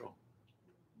in control.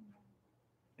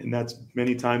 And that's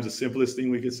many times the simplest thing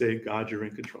we could say, God, you're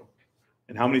in control.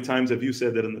 And how many times have you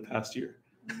said that in the past year?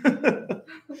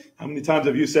 How many times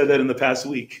have you said that in the past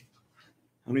week?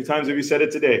 How many times have you said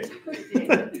it today?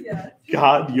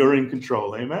 God, you're in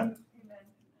control. Amen?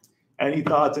 Any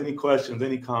thoughts, any questions,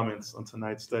 any comments on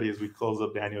tonight's study as we close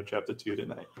up Daniel chapter 2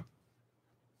 tonight?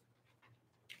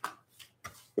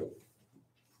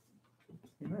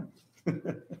 Amen.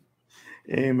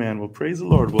 Amen. Well, praise the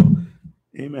Lord. Well,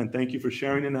 amen. Thank you for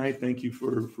sharing tonight. Thank you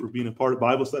for being a part of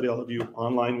Bible study, all of you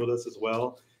online with us as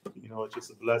well. You know, it's just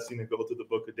a blessing to go through the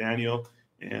book of Daniel.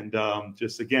 And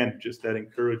just that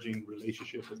encouraging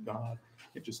relationship with God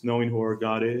and just knowing who our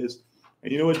God is.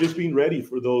 And, you know what, just being ready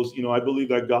for those, I believe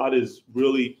that God is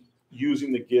really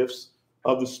using the gifts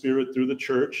of the Spirit through the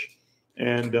church.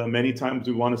 And many times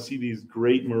we want to see these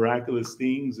great miraculous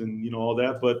things and, all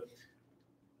that. But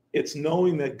it's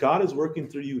knowing that God is working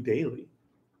through you daily.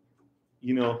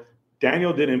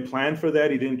 Daniel didn't plan for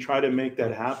that. He didn't try to make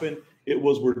that happen. It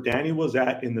was where Daniel was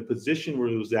at, in the position where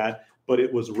he was at. But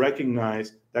it was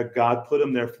recognized that God put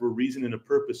him there for a reason and a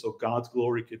purpose, so God's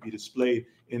glory could be displayed.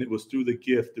 And it was through the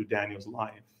gift, through Daniel's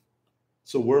life.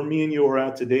 So where me and you are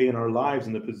at today in our lives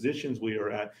and the positions we are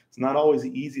at, it's not always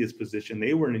the easiest position.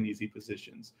 They weren't in easy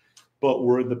positions. But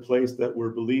we're in the place that we're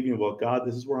believing, well, God,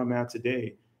 this is where I'm at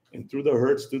today. And through the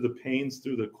hurts, through the pains,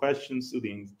 through the questions, through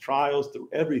the trials, through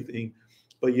everything.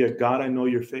 But yet, God, I know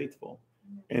you're faithful.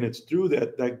 And it's through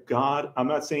that God, I'm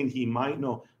not saying he might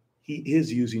know. He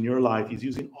is using your life. He's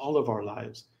using all of our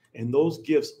lives. And those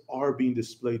gifts are being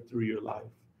displayed through your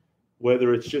life.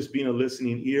 Whether it's just being a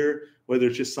listening ear, whether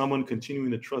it's just someone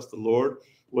continuing to trust the Lord,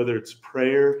 whether it's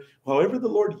prayer, however the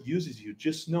Lord uses you,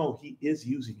 just know he is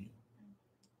using you.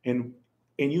 And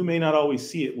you may not always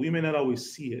see it. We may not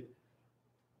always see it.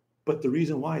 But the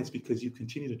reason why is because you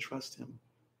continue to trust him.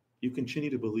 You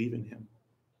continue to believe in him.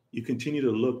 You continue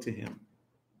to look to him.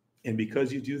 And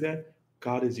because you do that,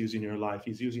 God is using your life.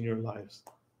 He's using your lives,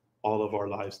 all of our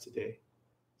lives today.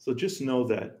 So just know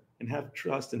that and have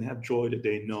trust and have joy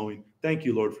today, knowing, thank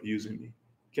you, Lord, for using me.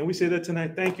 Can we say that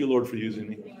tonight? Thank you, Lord, for using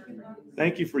me.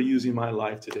 Thank you for using my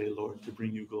life today, Lord, to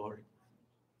bring you glory.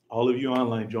 All of you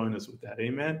online, join us with that.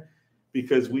 Amen.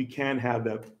 Because we can have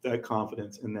that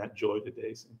confidence and that joy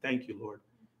today. So thank you, Lord,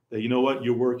 that you know what?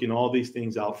 You're working all these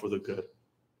things out for the good.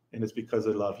 And it's because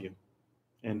I love you.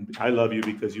 And I love you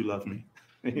because you love me.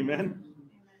 Amen.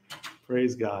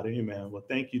 Praise God. Amen. Well,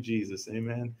 thank you, Jesus.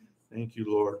 Amen. Thank you,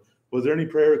 Lord. Was there any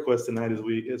prayer requests tonight as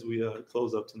we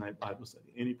close up tonight Bible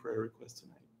study? Any prayer requests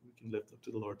tonight we can lift up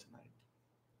to the Lord tonight?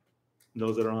 And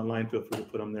those that are online, feel free to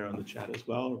put them there on the chat as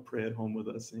well, or pray at home with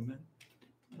us. Amen.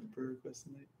 Prayer requests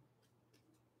tonight.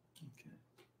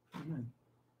 Okay. Amen.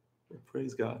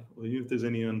 Praise God. Well, if there's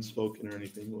any unspoken or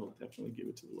anything, we'll definitely give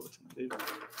it to the Lord tonight.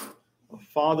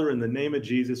 Father, in the name of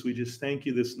Jesus, we just thank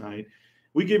you this night.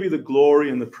 We give you the glory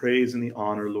and the praise and the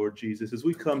honor, Lord Jesus, as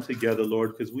we come together,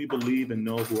 Lord, because we believe and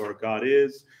know who our God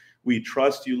is. We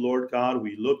trust you, Lord God.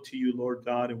 We look to you, Lord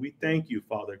God, and we thank you,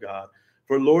 Father God,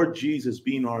 for Lord Jesus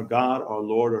being our God, our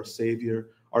Lord, our Savior,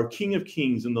 our King of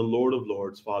Kings and the Lord of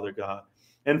Lords, Father God.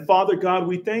 And Father God,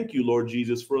 we thank you, Lord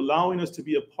Jesus, for allowing us to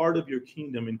be a part of your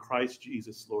kingdom in Christ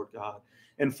Jesus, Lord God.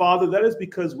 And Father, that is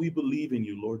because we believe in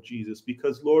you, Lord Jesus,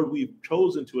 because, Lord, we've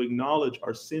chosen to acknowledge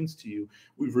our sins to you.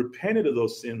 We've repented of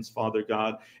those sins, Father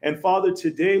God. And Father,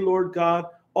 today, Lord God,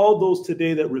 all those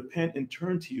today that repent and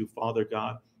turn to you, Father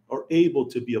God, are able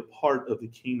to be a part of the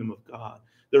kingdom of God.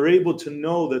 They're able to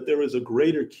know that there is a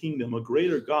greater kingdom, a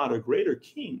greater God, a greater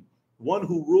king, one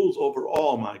who rules over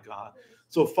all, my God.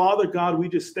 So, Father God, we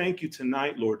just thank you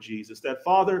tonight, Lord Jesus, that,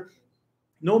 Father,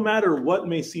 no matter what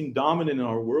may seem dominant in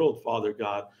our world, Father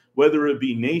God, whether it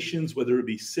be nations, whether it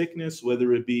be sickness,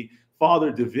 whether it be,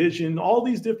 Father, division, all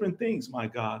these different things, my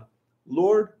God,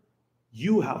 Lord,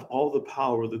 you have all the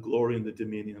power, the glory, and the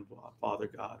dominion,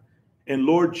 Father God. And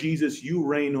Lord Jesus, you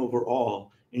reign over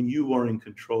all, and you are in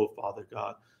control, Father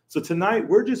God. So tonight,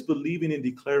 we're just believing and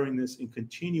declaring this and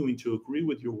continuing to agree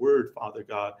with your word, Father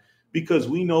God, because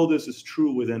we know this is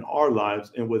true within our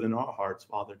lives and within our hearts,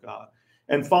 Father God.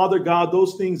 And Father God,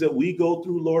 those things that we go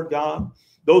through, Lord God,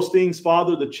 those things,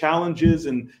 Father, the challenges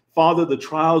and Father, the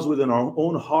trials within our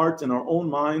own hearts and our own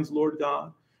minds, Lord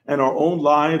God, and our own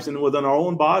lives and within our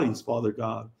own bodies, Father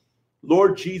God.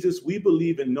 Lord Jesus, we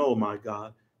believe and know, my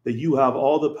God, that you have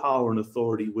all the power and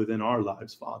authority within our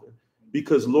lives, Father,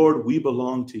 because, Lord, we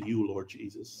belong to you, Lord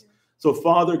Jesus. So,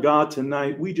 Father God,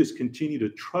 tonight, we just continue to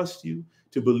trust you,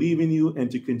 to believe in you,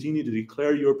 and to continue to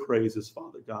declare your praises,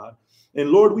 Father God. And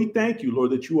Lord, we thank you,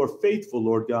 Lord, that you are faithful,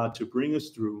 Lord God, to bring us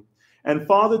through. And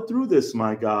Father, through this,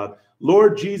 my God,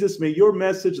 Lord Jesus, may your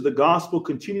message, the gospel,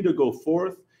 continue to go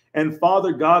forth. And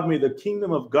Father God, may the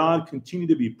kingdom of God continue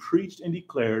to be preached and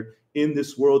declared in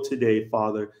this world today,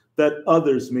 Father, that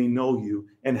others may know you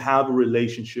and have a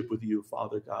relationship with you,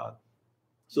 Father God.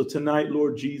 So tonight,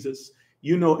 Lord Jesus,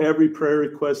 you know every prayer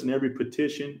request and every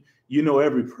petition. You know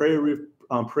every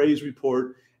praise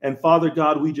report. And Father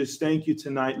God, we just thank you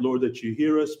tonight, Lord, that you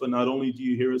hear us, but not only do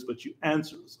you hear us, but you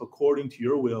answer us according to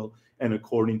your will and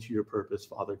according to your purpose,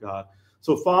 Father God.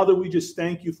 So, Father, we just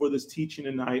thank you for this teaching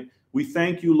tonight. We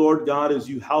thank you, Lord God, as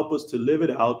you help us to live it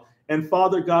out. And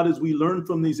Father God, as we learn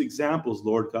from these examples,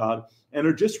 Lord God, and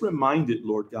are just reminded,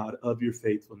 Lord God, of your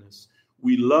faithfulness.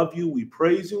 We love you, we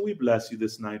praise you, we bless you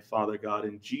this night, Father God.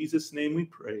 In Jesus' name we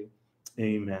pray.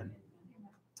 Amen.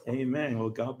 Amen. Well,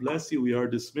 God bless you. We are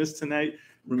dismissed tonight.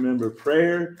 Remember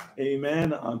prayer,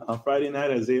 amen, on Friday night,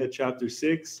 Isaiah chapter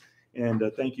 6. And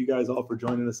thank you guys all for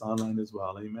joining us online as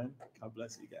well. Amen. God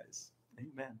bless you guys.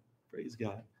 Amen. Praise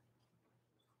God.